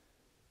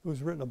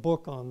 who's written a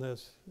book on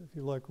this, if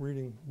you like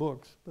reading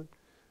books. But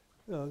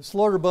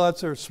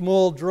slaughterbots are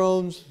small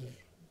drones,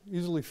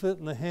 easily fit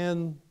in the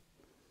hand,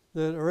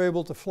 that are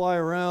able to fly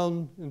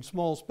around in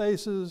small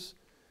spaces,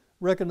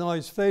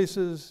 recognize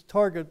faces,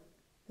 target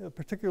a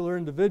particular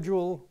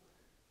individual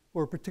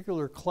or a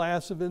particular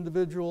class of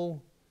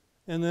individual,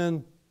 and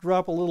then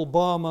drop a little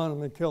bomb on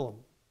them and kill them.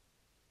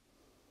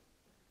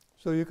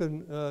 So you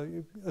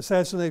can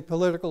assassinate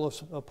political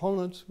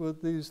opponents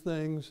with these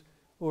things,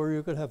 or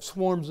you could have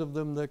swarms of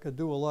them that could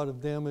do a lot of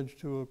damage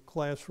to a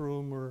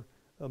classroom or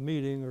a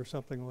meeting or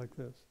something like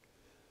this.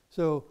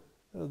 So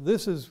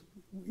this is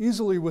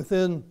easily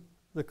within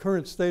the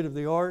current state of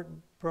the art.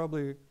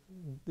 Probably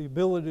the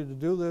ability to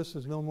do this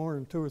is no more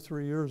than 2 or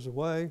 3 years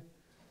away.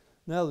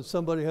 Now that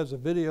somebody has a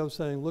video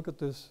saying, look at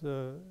this,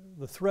 the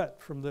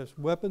threat from this,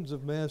 weapons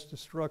of mass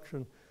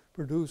destruction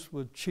produced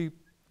with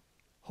cheap,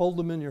 hold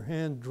them in your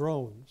hand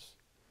drones.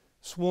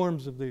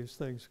 Swarms of these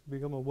things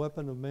become a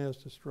weapon of mass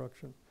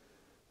destruction.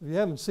 If you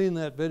haven't seen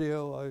that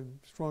video, I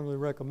strongly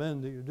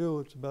recommend that you do.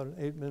 It's about an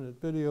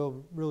 8-minute video.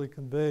 It really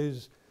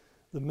conveys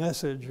the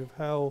message of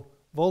how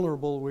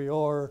vulnerable we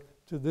are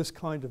to this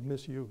kind of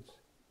misuse.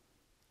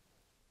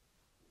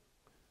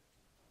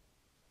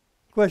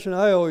 The question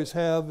I always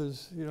have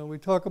is, you know, we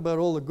talk about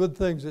all the good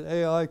things that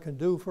AI can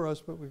do for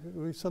us, but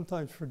we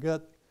sometimes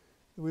forget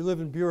that we live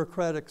in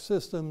bureaucratic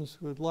systems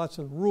with lots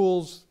of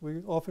rules.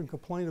 We often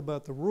complain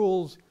about the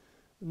rules.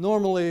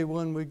 Normally,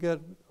 when we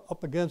get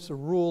up against a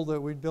rule that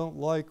we don't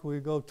like,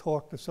 we go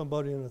talk to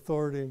somebody in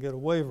authority and get a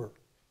waiver.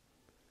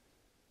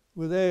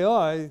 With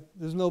AI,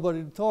 there's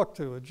nobody to talk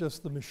to, it's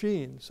just the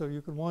machine. So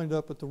you can wind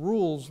up with the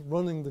rules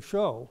running the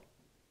show.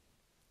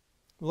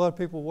 A lot of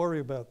people worry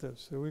about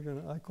this. So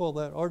I call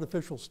that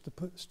artificial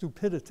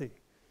stupidity.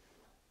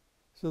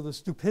 So the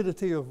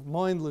stupidity of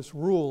mindless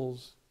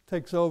rules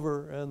takes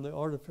over and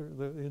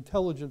the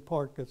intelligent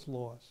part gets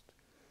lost.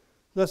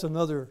 That's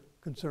another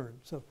concern.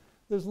 So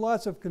there's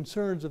lots of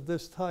concerns of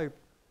this type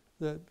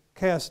that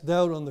cast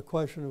doubt on the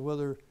question of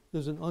whether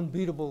there's an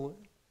unbeatable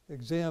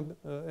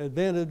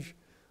advantage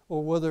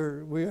or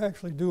whether we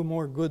actually do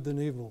more good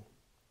than evil.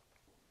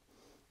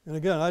 And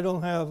again, I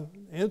don't have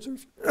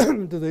answers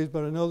to these,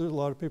 but I know there's a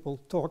lot of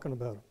people talking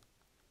about them.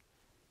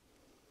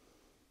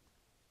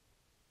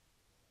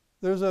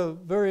 There's a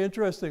very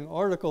interesting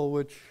article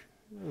which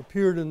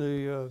appeared in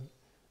the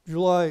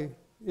July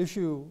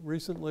issue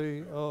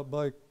recently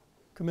by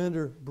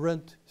Commander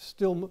Brent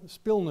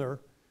Spillner,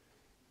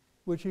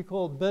 which he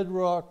called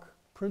Bedrock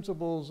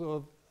Principles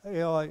of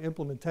AI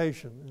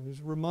Implementation. And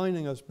he's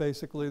reminding us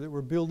basically that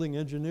we're building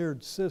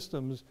engineered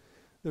systems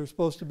that are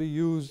supposed to be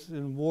used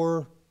in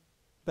war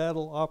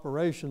battle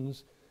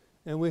operations,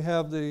 and we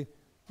have the,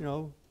 you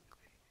know,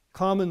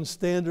 common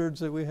standards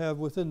that we have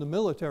within the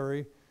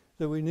military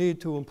that we need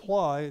to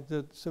apply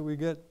so we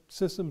get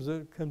systems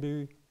that can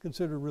be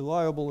considered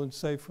reliable and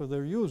safe for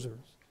their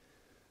users.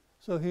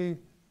 So he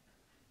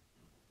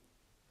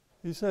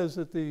says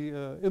that the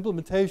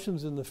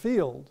implementations in the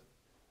field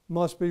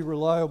must be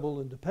reliable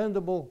and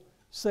dependable,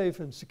 safe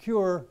and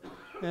secure,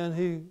 and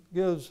he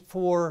gives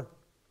 4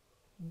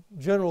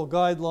 general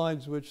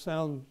guidelines which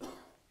sound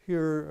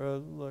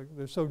here like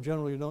they're so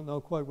general you don't know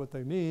quite what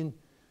they mean,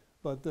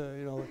 but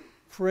you know,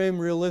 frame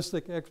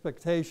realistic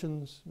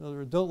expectations. In other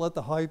words, don't let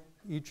the hype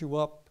eat you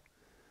up.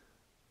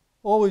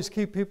 Always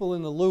keep people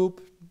in the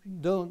loop.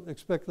 Don't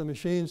expect the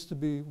machines to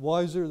be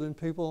wiser than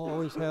people.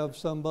 Always have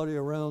somebody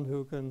around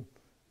who can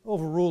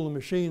overrule the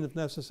machine if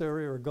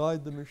necessary or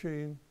guide the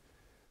machine.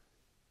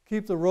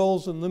 Keep the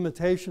roles and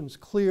limitations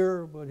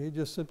clear, but he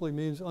just simply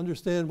means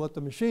understand what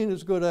the machine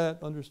is good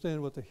at,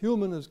 understand what the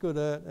human is good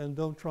at, and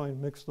don't try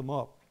and mix them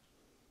up.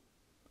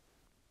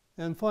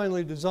 And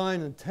finally,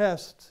 design and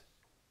test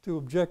to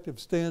objective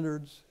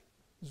standards.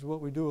 This is what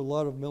we do a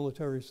lot of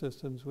military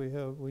systems. We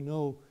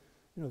know,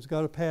 it's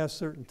got to pass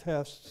certain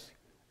tests,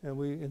 and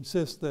we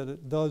insist that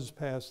it does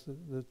pass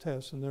the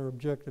tests, and they're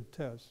objective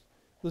tests.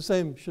 The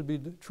same should be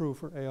true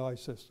for AI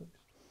systems.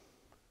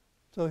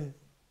 So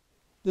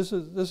this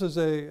is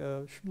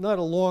not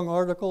a long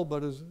article,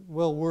 but is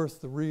well worth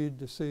the read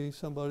to see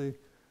somebody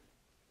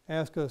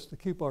ask us to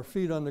keep our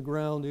feet on the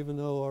ground, even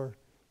though our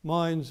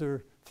minds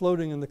are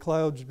floating in the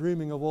clouds,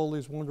 dreaming of all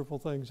these wonderful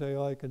things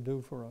AI can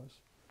do for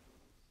us.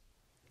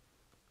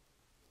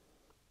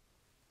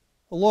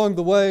 Along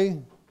the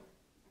way,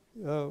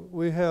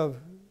 we have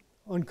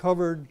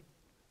uncovered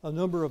a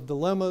number of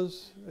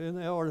dilemmas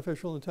in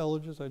artificial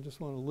intelligence. I just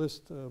want to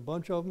list a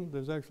bunch of them.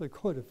 There's actually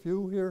quite a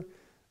few here,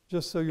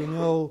 just so you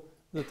know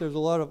that there's a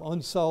lot of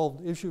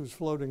unsolved issues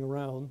floating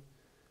around.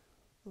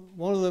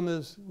 One of them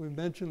is, we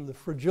mentioned the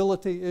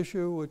fragility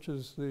issue, which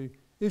is the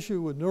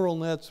issue with neural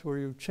nets where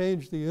you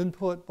change the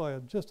input by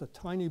just a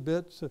tiny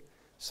bit,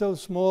 so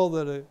small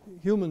that a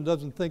human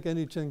doesn't think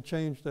anything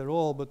changed at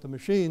all, but the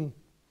machine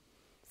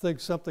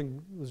thinks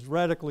something was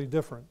radically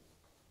different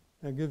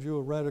and gives you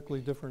a radically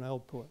different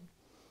output.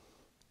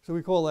 So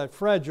we call that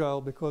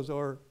fragile because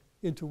our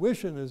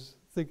intuition is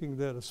thinking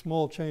that a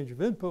small change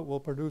of input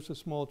will produce a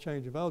small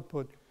change of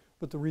output,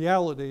 but the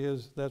reality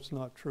is that's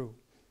not true.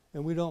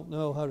 And we don't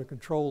know how to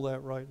control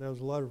that right now. There's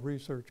a lot of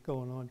research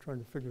going on trying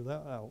to figure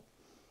that out.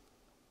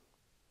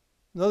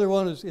 Another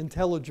one is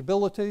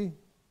intelligibility.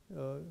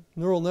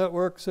 Neural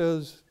network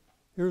says,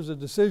 here's a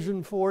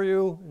decision for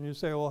you, and you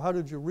say, well, how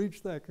did you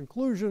reach that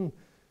conclusion?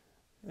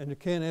 And you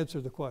can't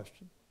answer the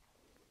question.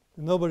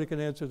 And nobody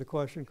can answer the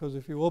question because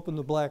if you open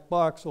the black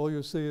box, all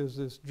you see is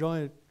this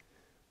giant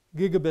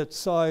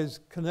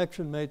gigabit-sized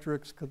connection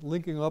matrix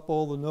linking up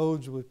all the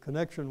nodes with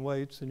connection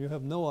weights, and you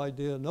have no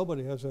idea,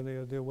 nobody has any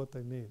idea what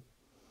they mean.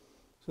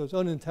 So it's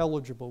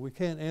unintelligible. We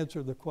can't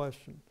answer the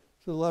question.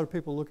 So a lot of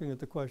people looking at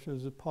the question,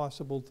 is it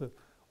possible to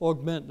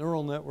augment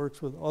neural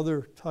networks with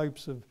other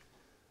types of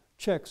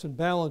checks and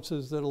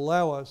balances that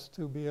allow us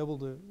to be able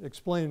to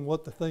explain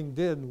what the thing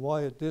did and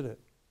why it did it?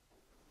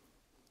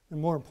 And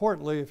more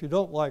importantly, if you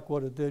don't like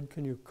what it did,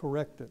 can you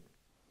correct it?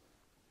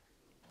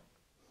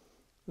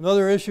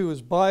 Another issue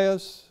is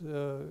bias.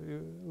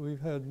 We've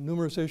had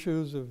numerous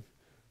issues of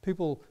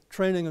people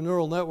training a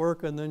neural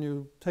network and then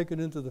you take it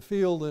into the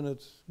field and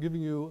it's giving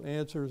you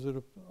answers that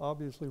are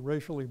obviously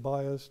racially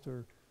biased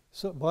or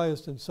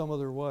biased in some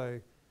other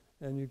way.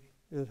 And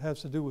it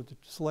has to do with the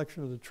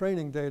selection of the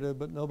training data,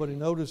 but nobody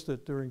noticed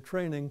it during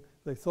training.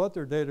 They thought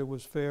their data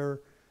was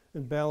fair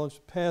and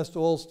balanced, passed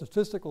all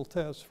statistical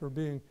tests for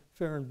being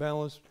fair and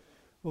balanced.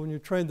 But when you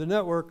train the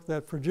network,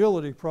 that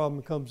fragility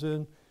problem comes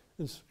in,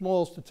 and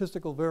small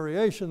statistical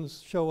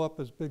variations show up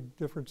as big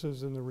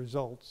differences in the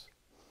results.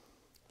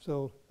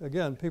 So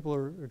again, people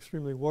are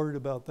extremely worried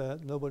about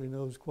that. Nobody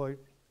knows quite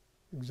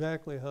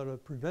exactly how to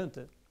prevent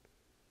it.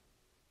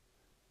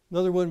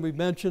 Another one we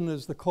mentioned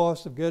is the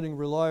cost of getting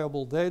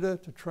reliable data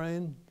to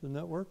train the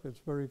network.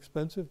 It's very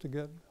expensive to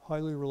get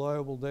highly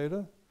reliable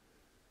data.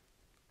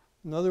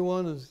 Another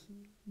one is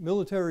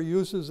military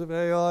uses of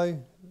AI.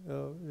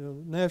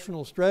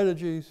 National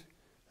strategies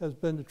has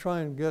been to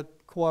try and get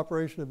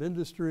cooperation of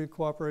industry,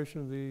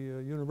 cooperation of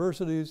the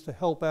universities to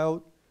help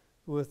out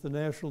with the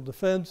national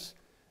defense.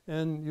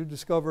 And you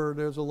discover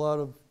there's a lot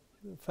of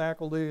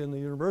faculty in the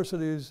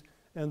universities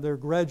and their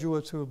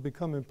graduates who have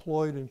become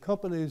employed in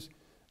companies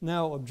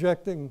now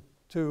objecting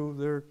to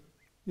their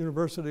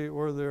university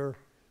or their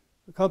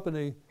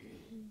company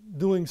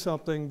doing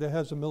something that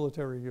has a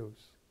military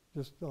use,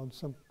 just on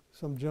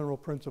some general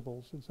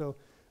principles. And so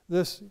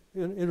this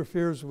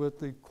interferes with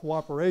the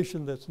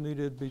cooperation that's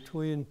needed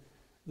between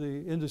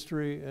the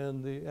industry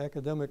and the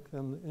academic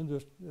and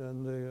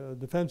the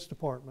Defense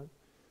Department.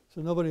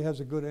 So nobody has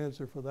a good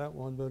answer for that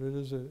one, but it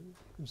is a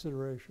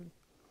consideration.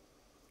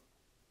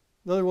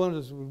 Another one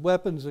is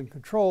weapons and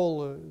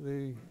control.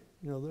 The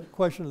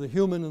question of the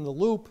human in the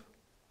loop.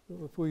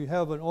 If we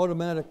have an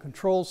automatic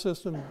control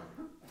system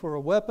for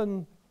a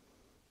weapon,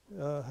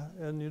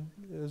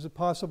 is it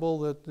possible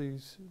that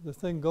the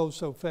thing goes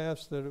so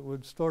fast that it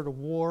would start a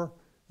war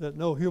that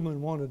no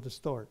human wanted to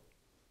start?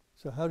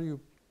 So how do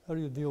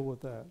you deal with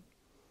that?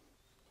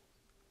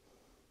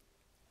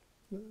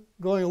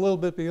 Going a little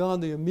bit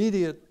beyond the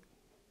immediate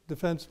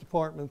Defense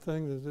Department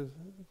thing, there's this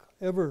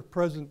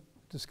ever-present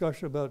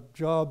discussion about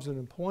jobs and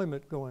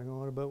employment going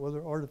on, about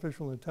whether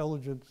artificial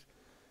intelligence is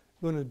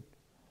going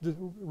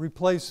to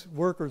replace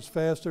workers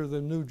faster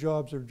than new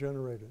jobs are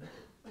generated.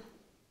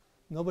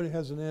 Nobody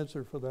has an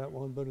answer for that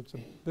one, but it's a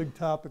big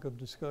topic of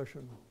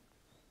discussion.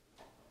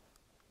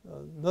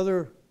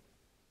 Another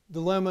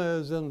dilemma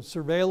is in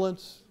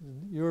surveillance.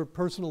 Your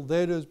personal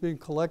data is being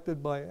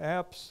collected by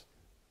apps.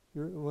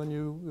 When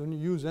you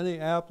use any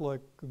app like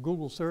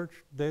Google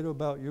search, data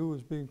about you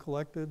is being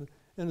collected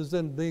and is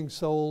then being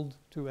sold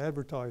to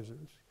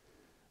advertisers.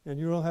 And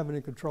you don't have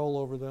any control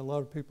over that. A lot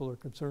of people are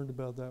concerned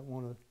about that,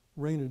 want to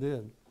rein it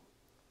in.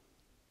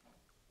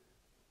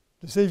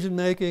 Decision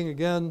making,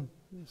 again,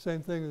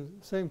 Same thing,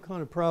 same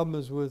kind of problem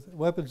as with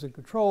weapons and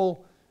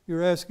control.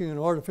 You're asking an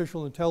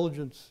artificial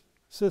intelligence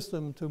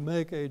system to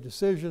make a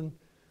decision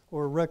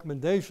or a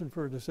recommendation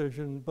for a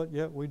decision, but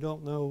yet we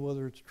don't know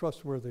whether it's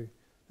trustworthy.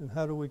 And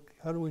how do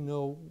we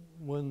know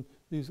when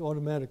these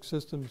automatic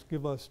systems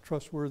give us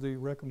trustworthy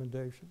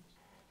recommendations?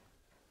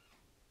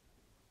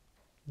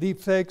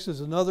 Deepfakes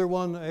is another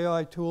one.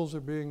 AI tools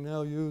are being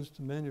now used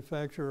to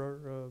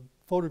manufacture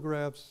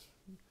photographs,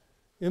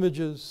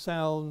 images,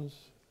 sounds,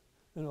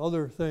 and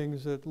other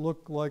things that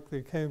look like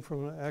they came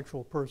from an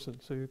actual person.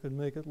 So you can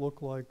make it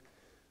look like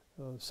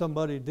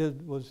somebody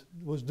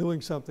was doing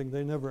something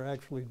they never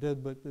actually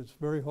did, but it's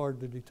very hard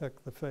to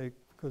detect the fake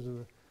because of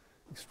the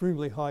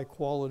extremely high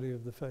quality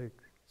of the fake.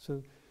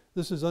 So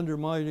this is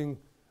undermining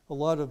a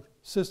lot of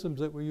systems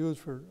that we use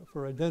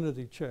for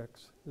identity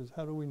checks. Is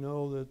how do we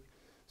know that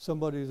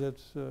somebody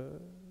that's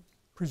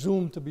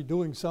presumed to be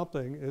doing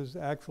something is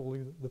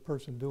actually the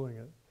person doing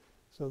it?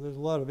 So there's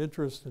a lot of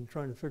interest in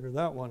trying to figure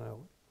that one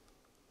out.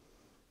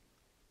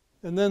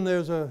 And then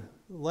there's a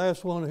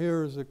last one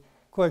here is a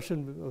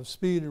question of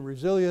speed and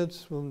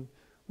resilience. When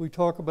we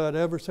talk about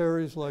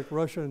adversaries like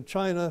Russia and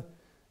China,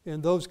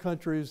 in those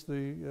countries,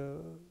 the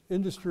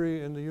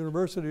industry and the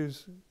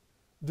universities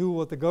do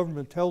what the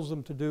government tells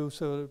them to do,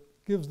 so it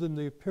gives them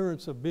the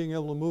appearance of being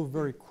able to move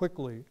very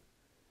quickly.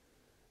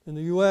 In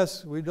the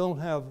US, we don't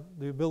have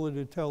the ability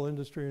to tell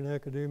industry and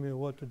academia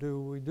what to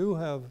do. We do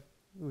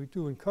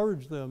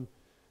encourage them.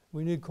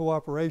 We need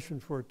cooperation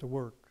for it to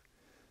work.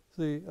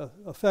 The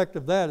effect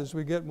of that is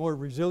we get more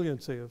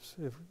resiliency.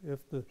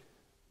 If the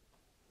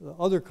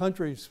other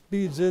country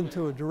speeds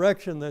into a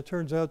direction that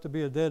turns out to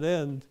be a dead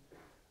end,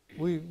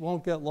 we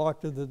won't get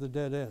locked into the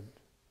dead end.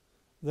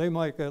 They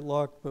might get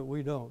locked, but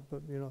we don't.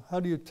 But how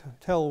do you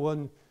tell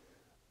when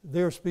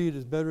their speed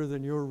is better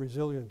than your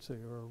resiliency,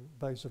 or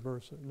vice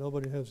versa?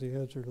 Nobody has the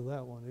answer to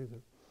that one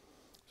either.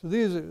 So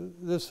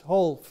this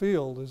whole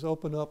field has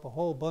opened up a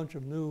whole bunch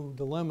of new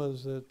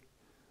dilemmas that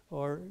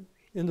are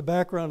in the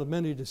background of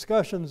many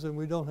discussions, and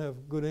we don't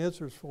have good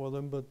answers for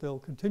them, but they'll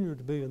continue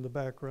to be in the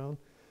background.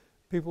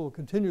 People will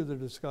continue to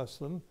discuss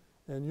them,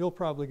 and you'll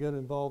probably get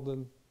involved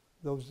in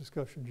those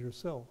discussions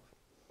yourself.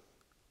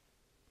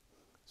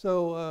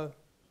 So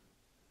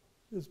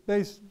it's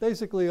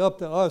basically up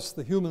to us,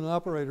 the human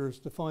operators,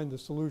 to find the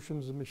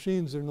solutions. The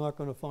machines are not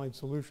going to find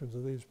solutions to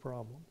these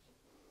problems.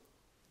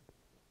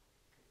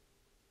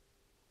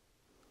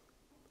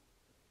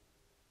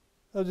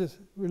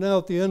 We're now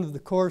at the end of the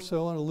course,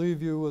 so I want to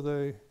leave you with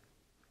a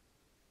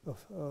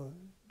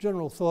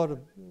general thought of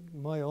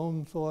my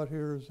own thought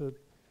here is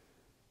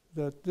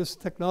that this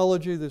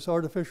technology, this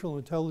artificial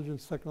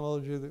intelligence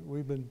technology that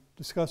we've been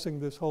discussing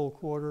this whole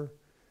quarter,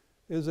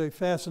 is a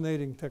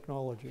fascinating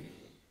technology.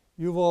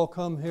 You've all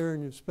come here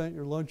and you've spent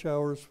your lunch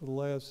hours for the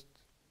last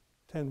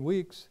 10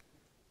 weeks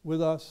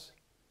with us,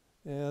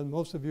 and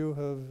most of you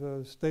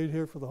have stayed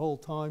here for the whole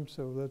time,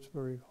 so that's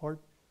very hard.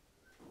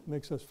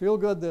 Makes us feel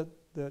good that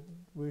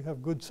we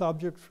have good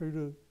subjects for you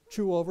to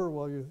chew over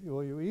while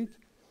you eat.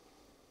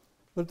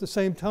 But at the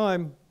same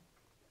time,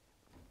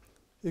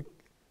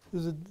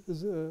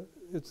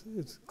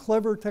 it's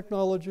clever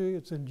technology,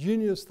 it's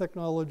ingenious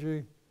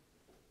technology,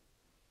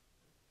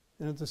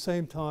 and at the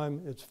same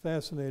time, it's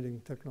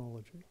fascinating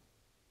technology.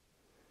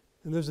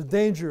 And there's a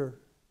danger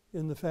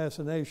in the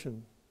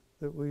fascination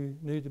that we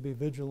need to be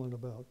vigilant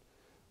about.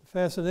 The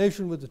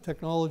fascination with the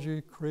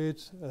technology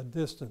creates a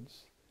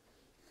distance.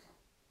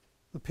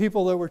 The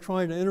people that we're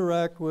trying to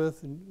interact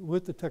with and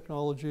with the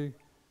technology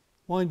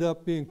wind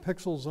up being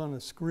pixels on a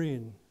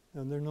screen,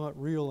 and they're not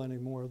real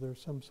anymore. They're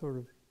some sort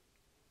of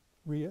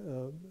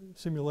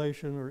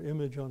simulation or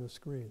image on a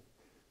screen.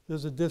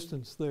 There's a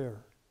distance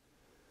there.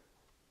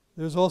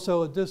 There's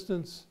also a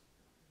distance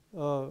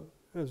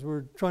as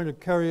we're trying to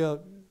carry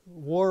out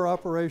war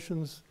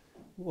operations.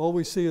 All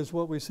we see is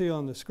what we see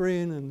on the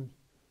screen, and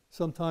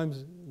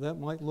sometimes that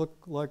might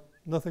look like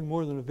nothing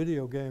more than a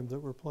video game that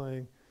we're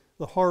playing.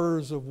 The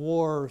horrors of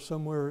war are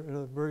somewhere in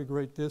a very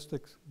great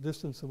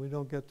distance, and we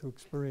don't get to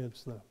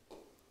experience them.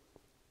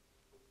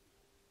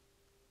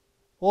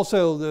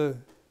 Also,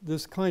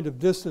 this kind of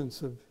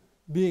distance of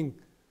being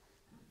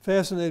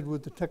fascinated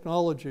with the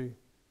technology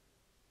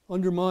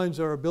undermines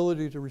our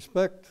ability to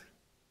respect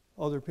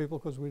other people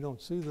because we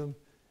don't see them.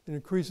 It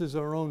increases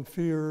our own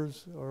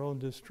fears, our own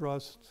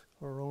distrust,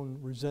 our own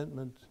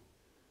resentment,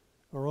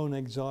 our own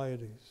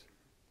anxieties.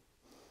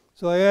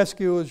 So I ask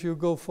you as you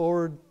go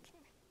forward,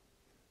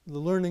 the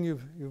learning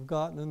you've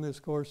gotten in this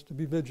course, to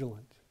be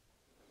vigilant,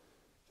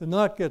 to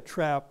not get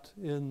trapped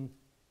in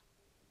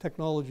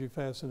technology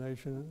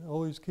fascination.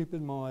 Always keep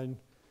in mind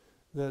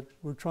that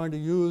we're trying to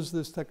use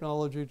this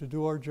technology to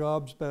do our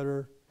jobs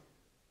better,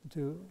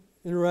 to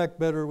interact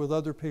better with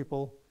other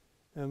people,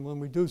 and when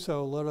we do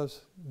so, let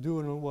us do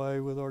it in a way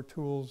with our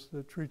tools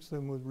that treats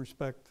them with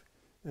respect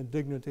and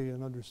dignity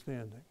and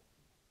understanding.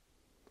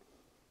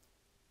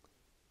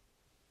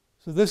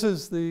 So this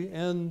is the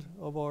end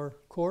of our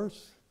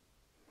course.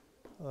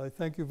 I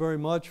thank you very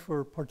much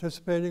for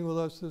participating with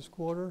us this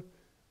quarter,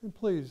 and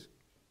please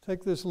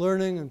take this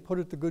learning and put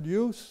it to good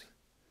use.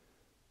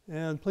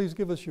 And please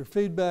give us your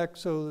feedback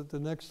so that the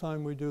next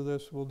time we do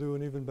this, we'll do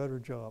an even better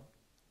job.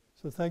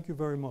 So thank you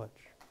very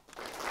much.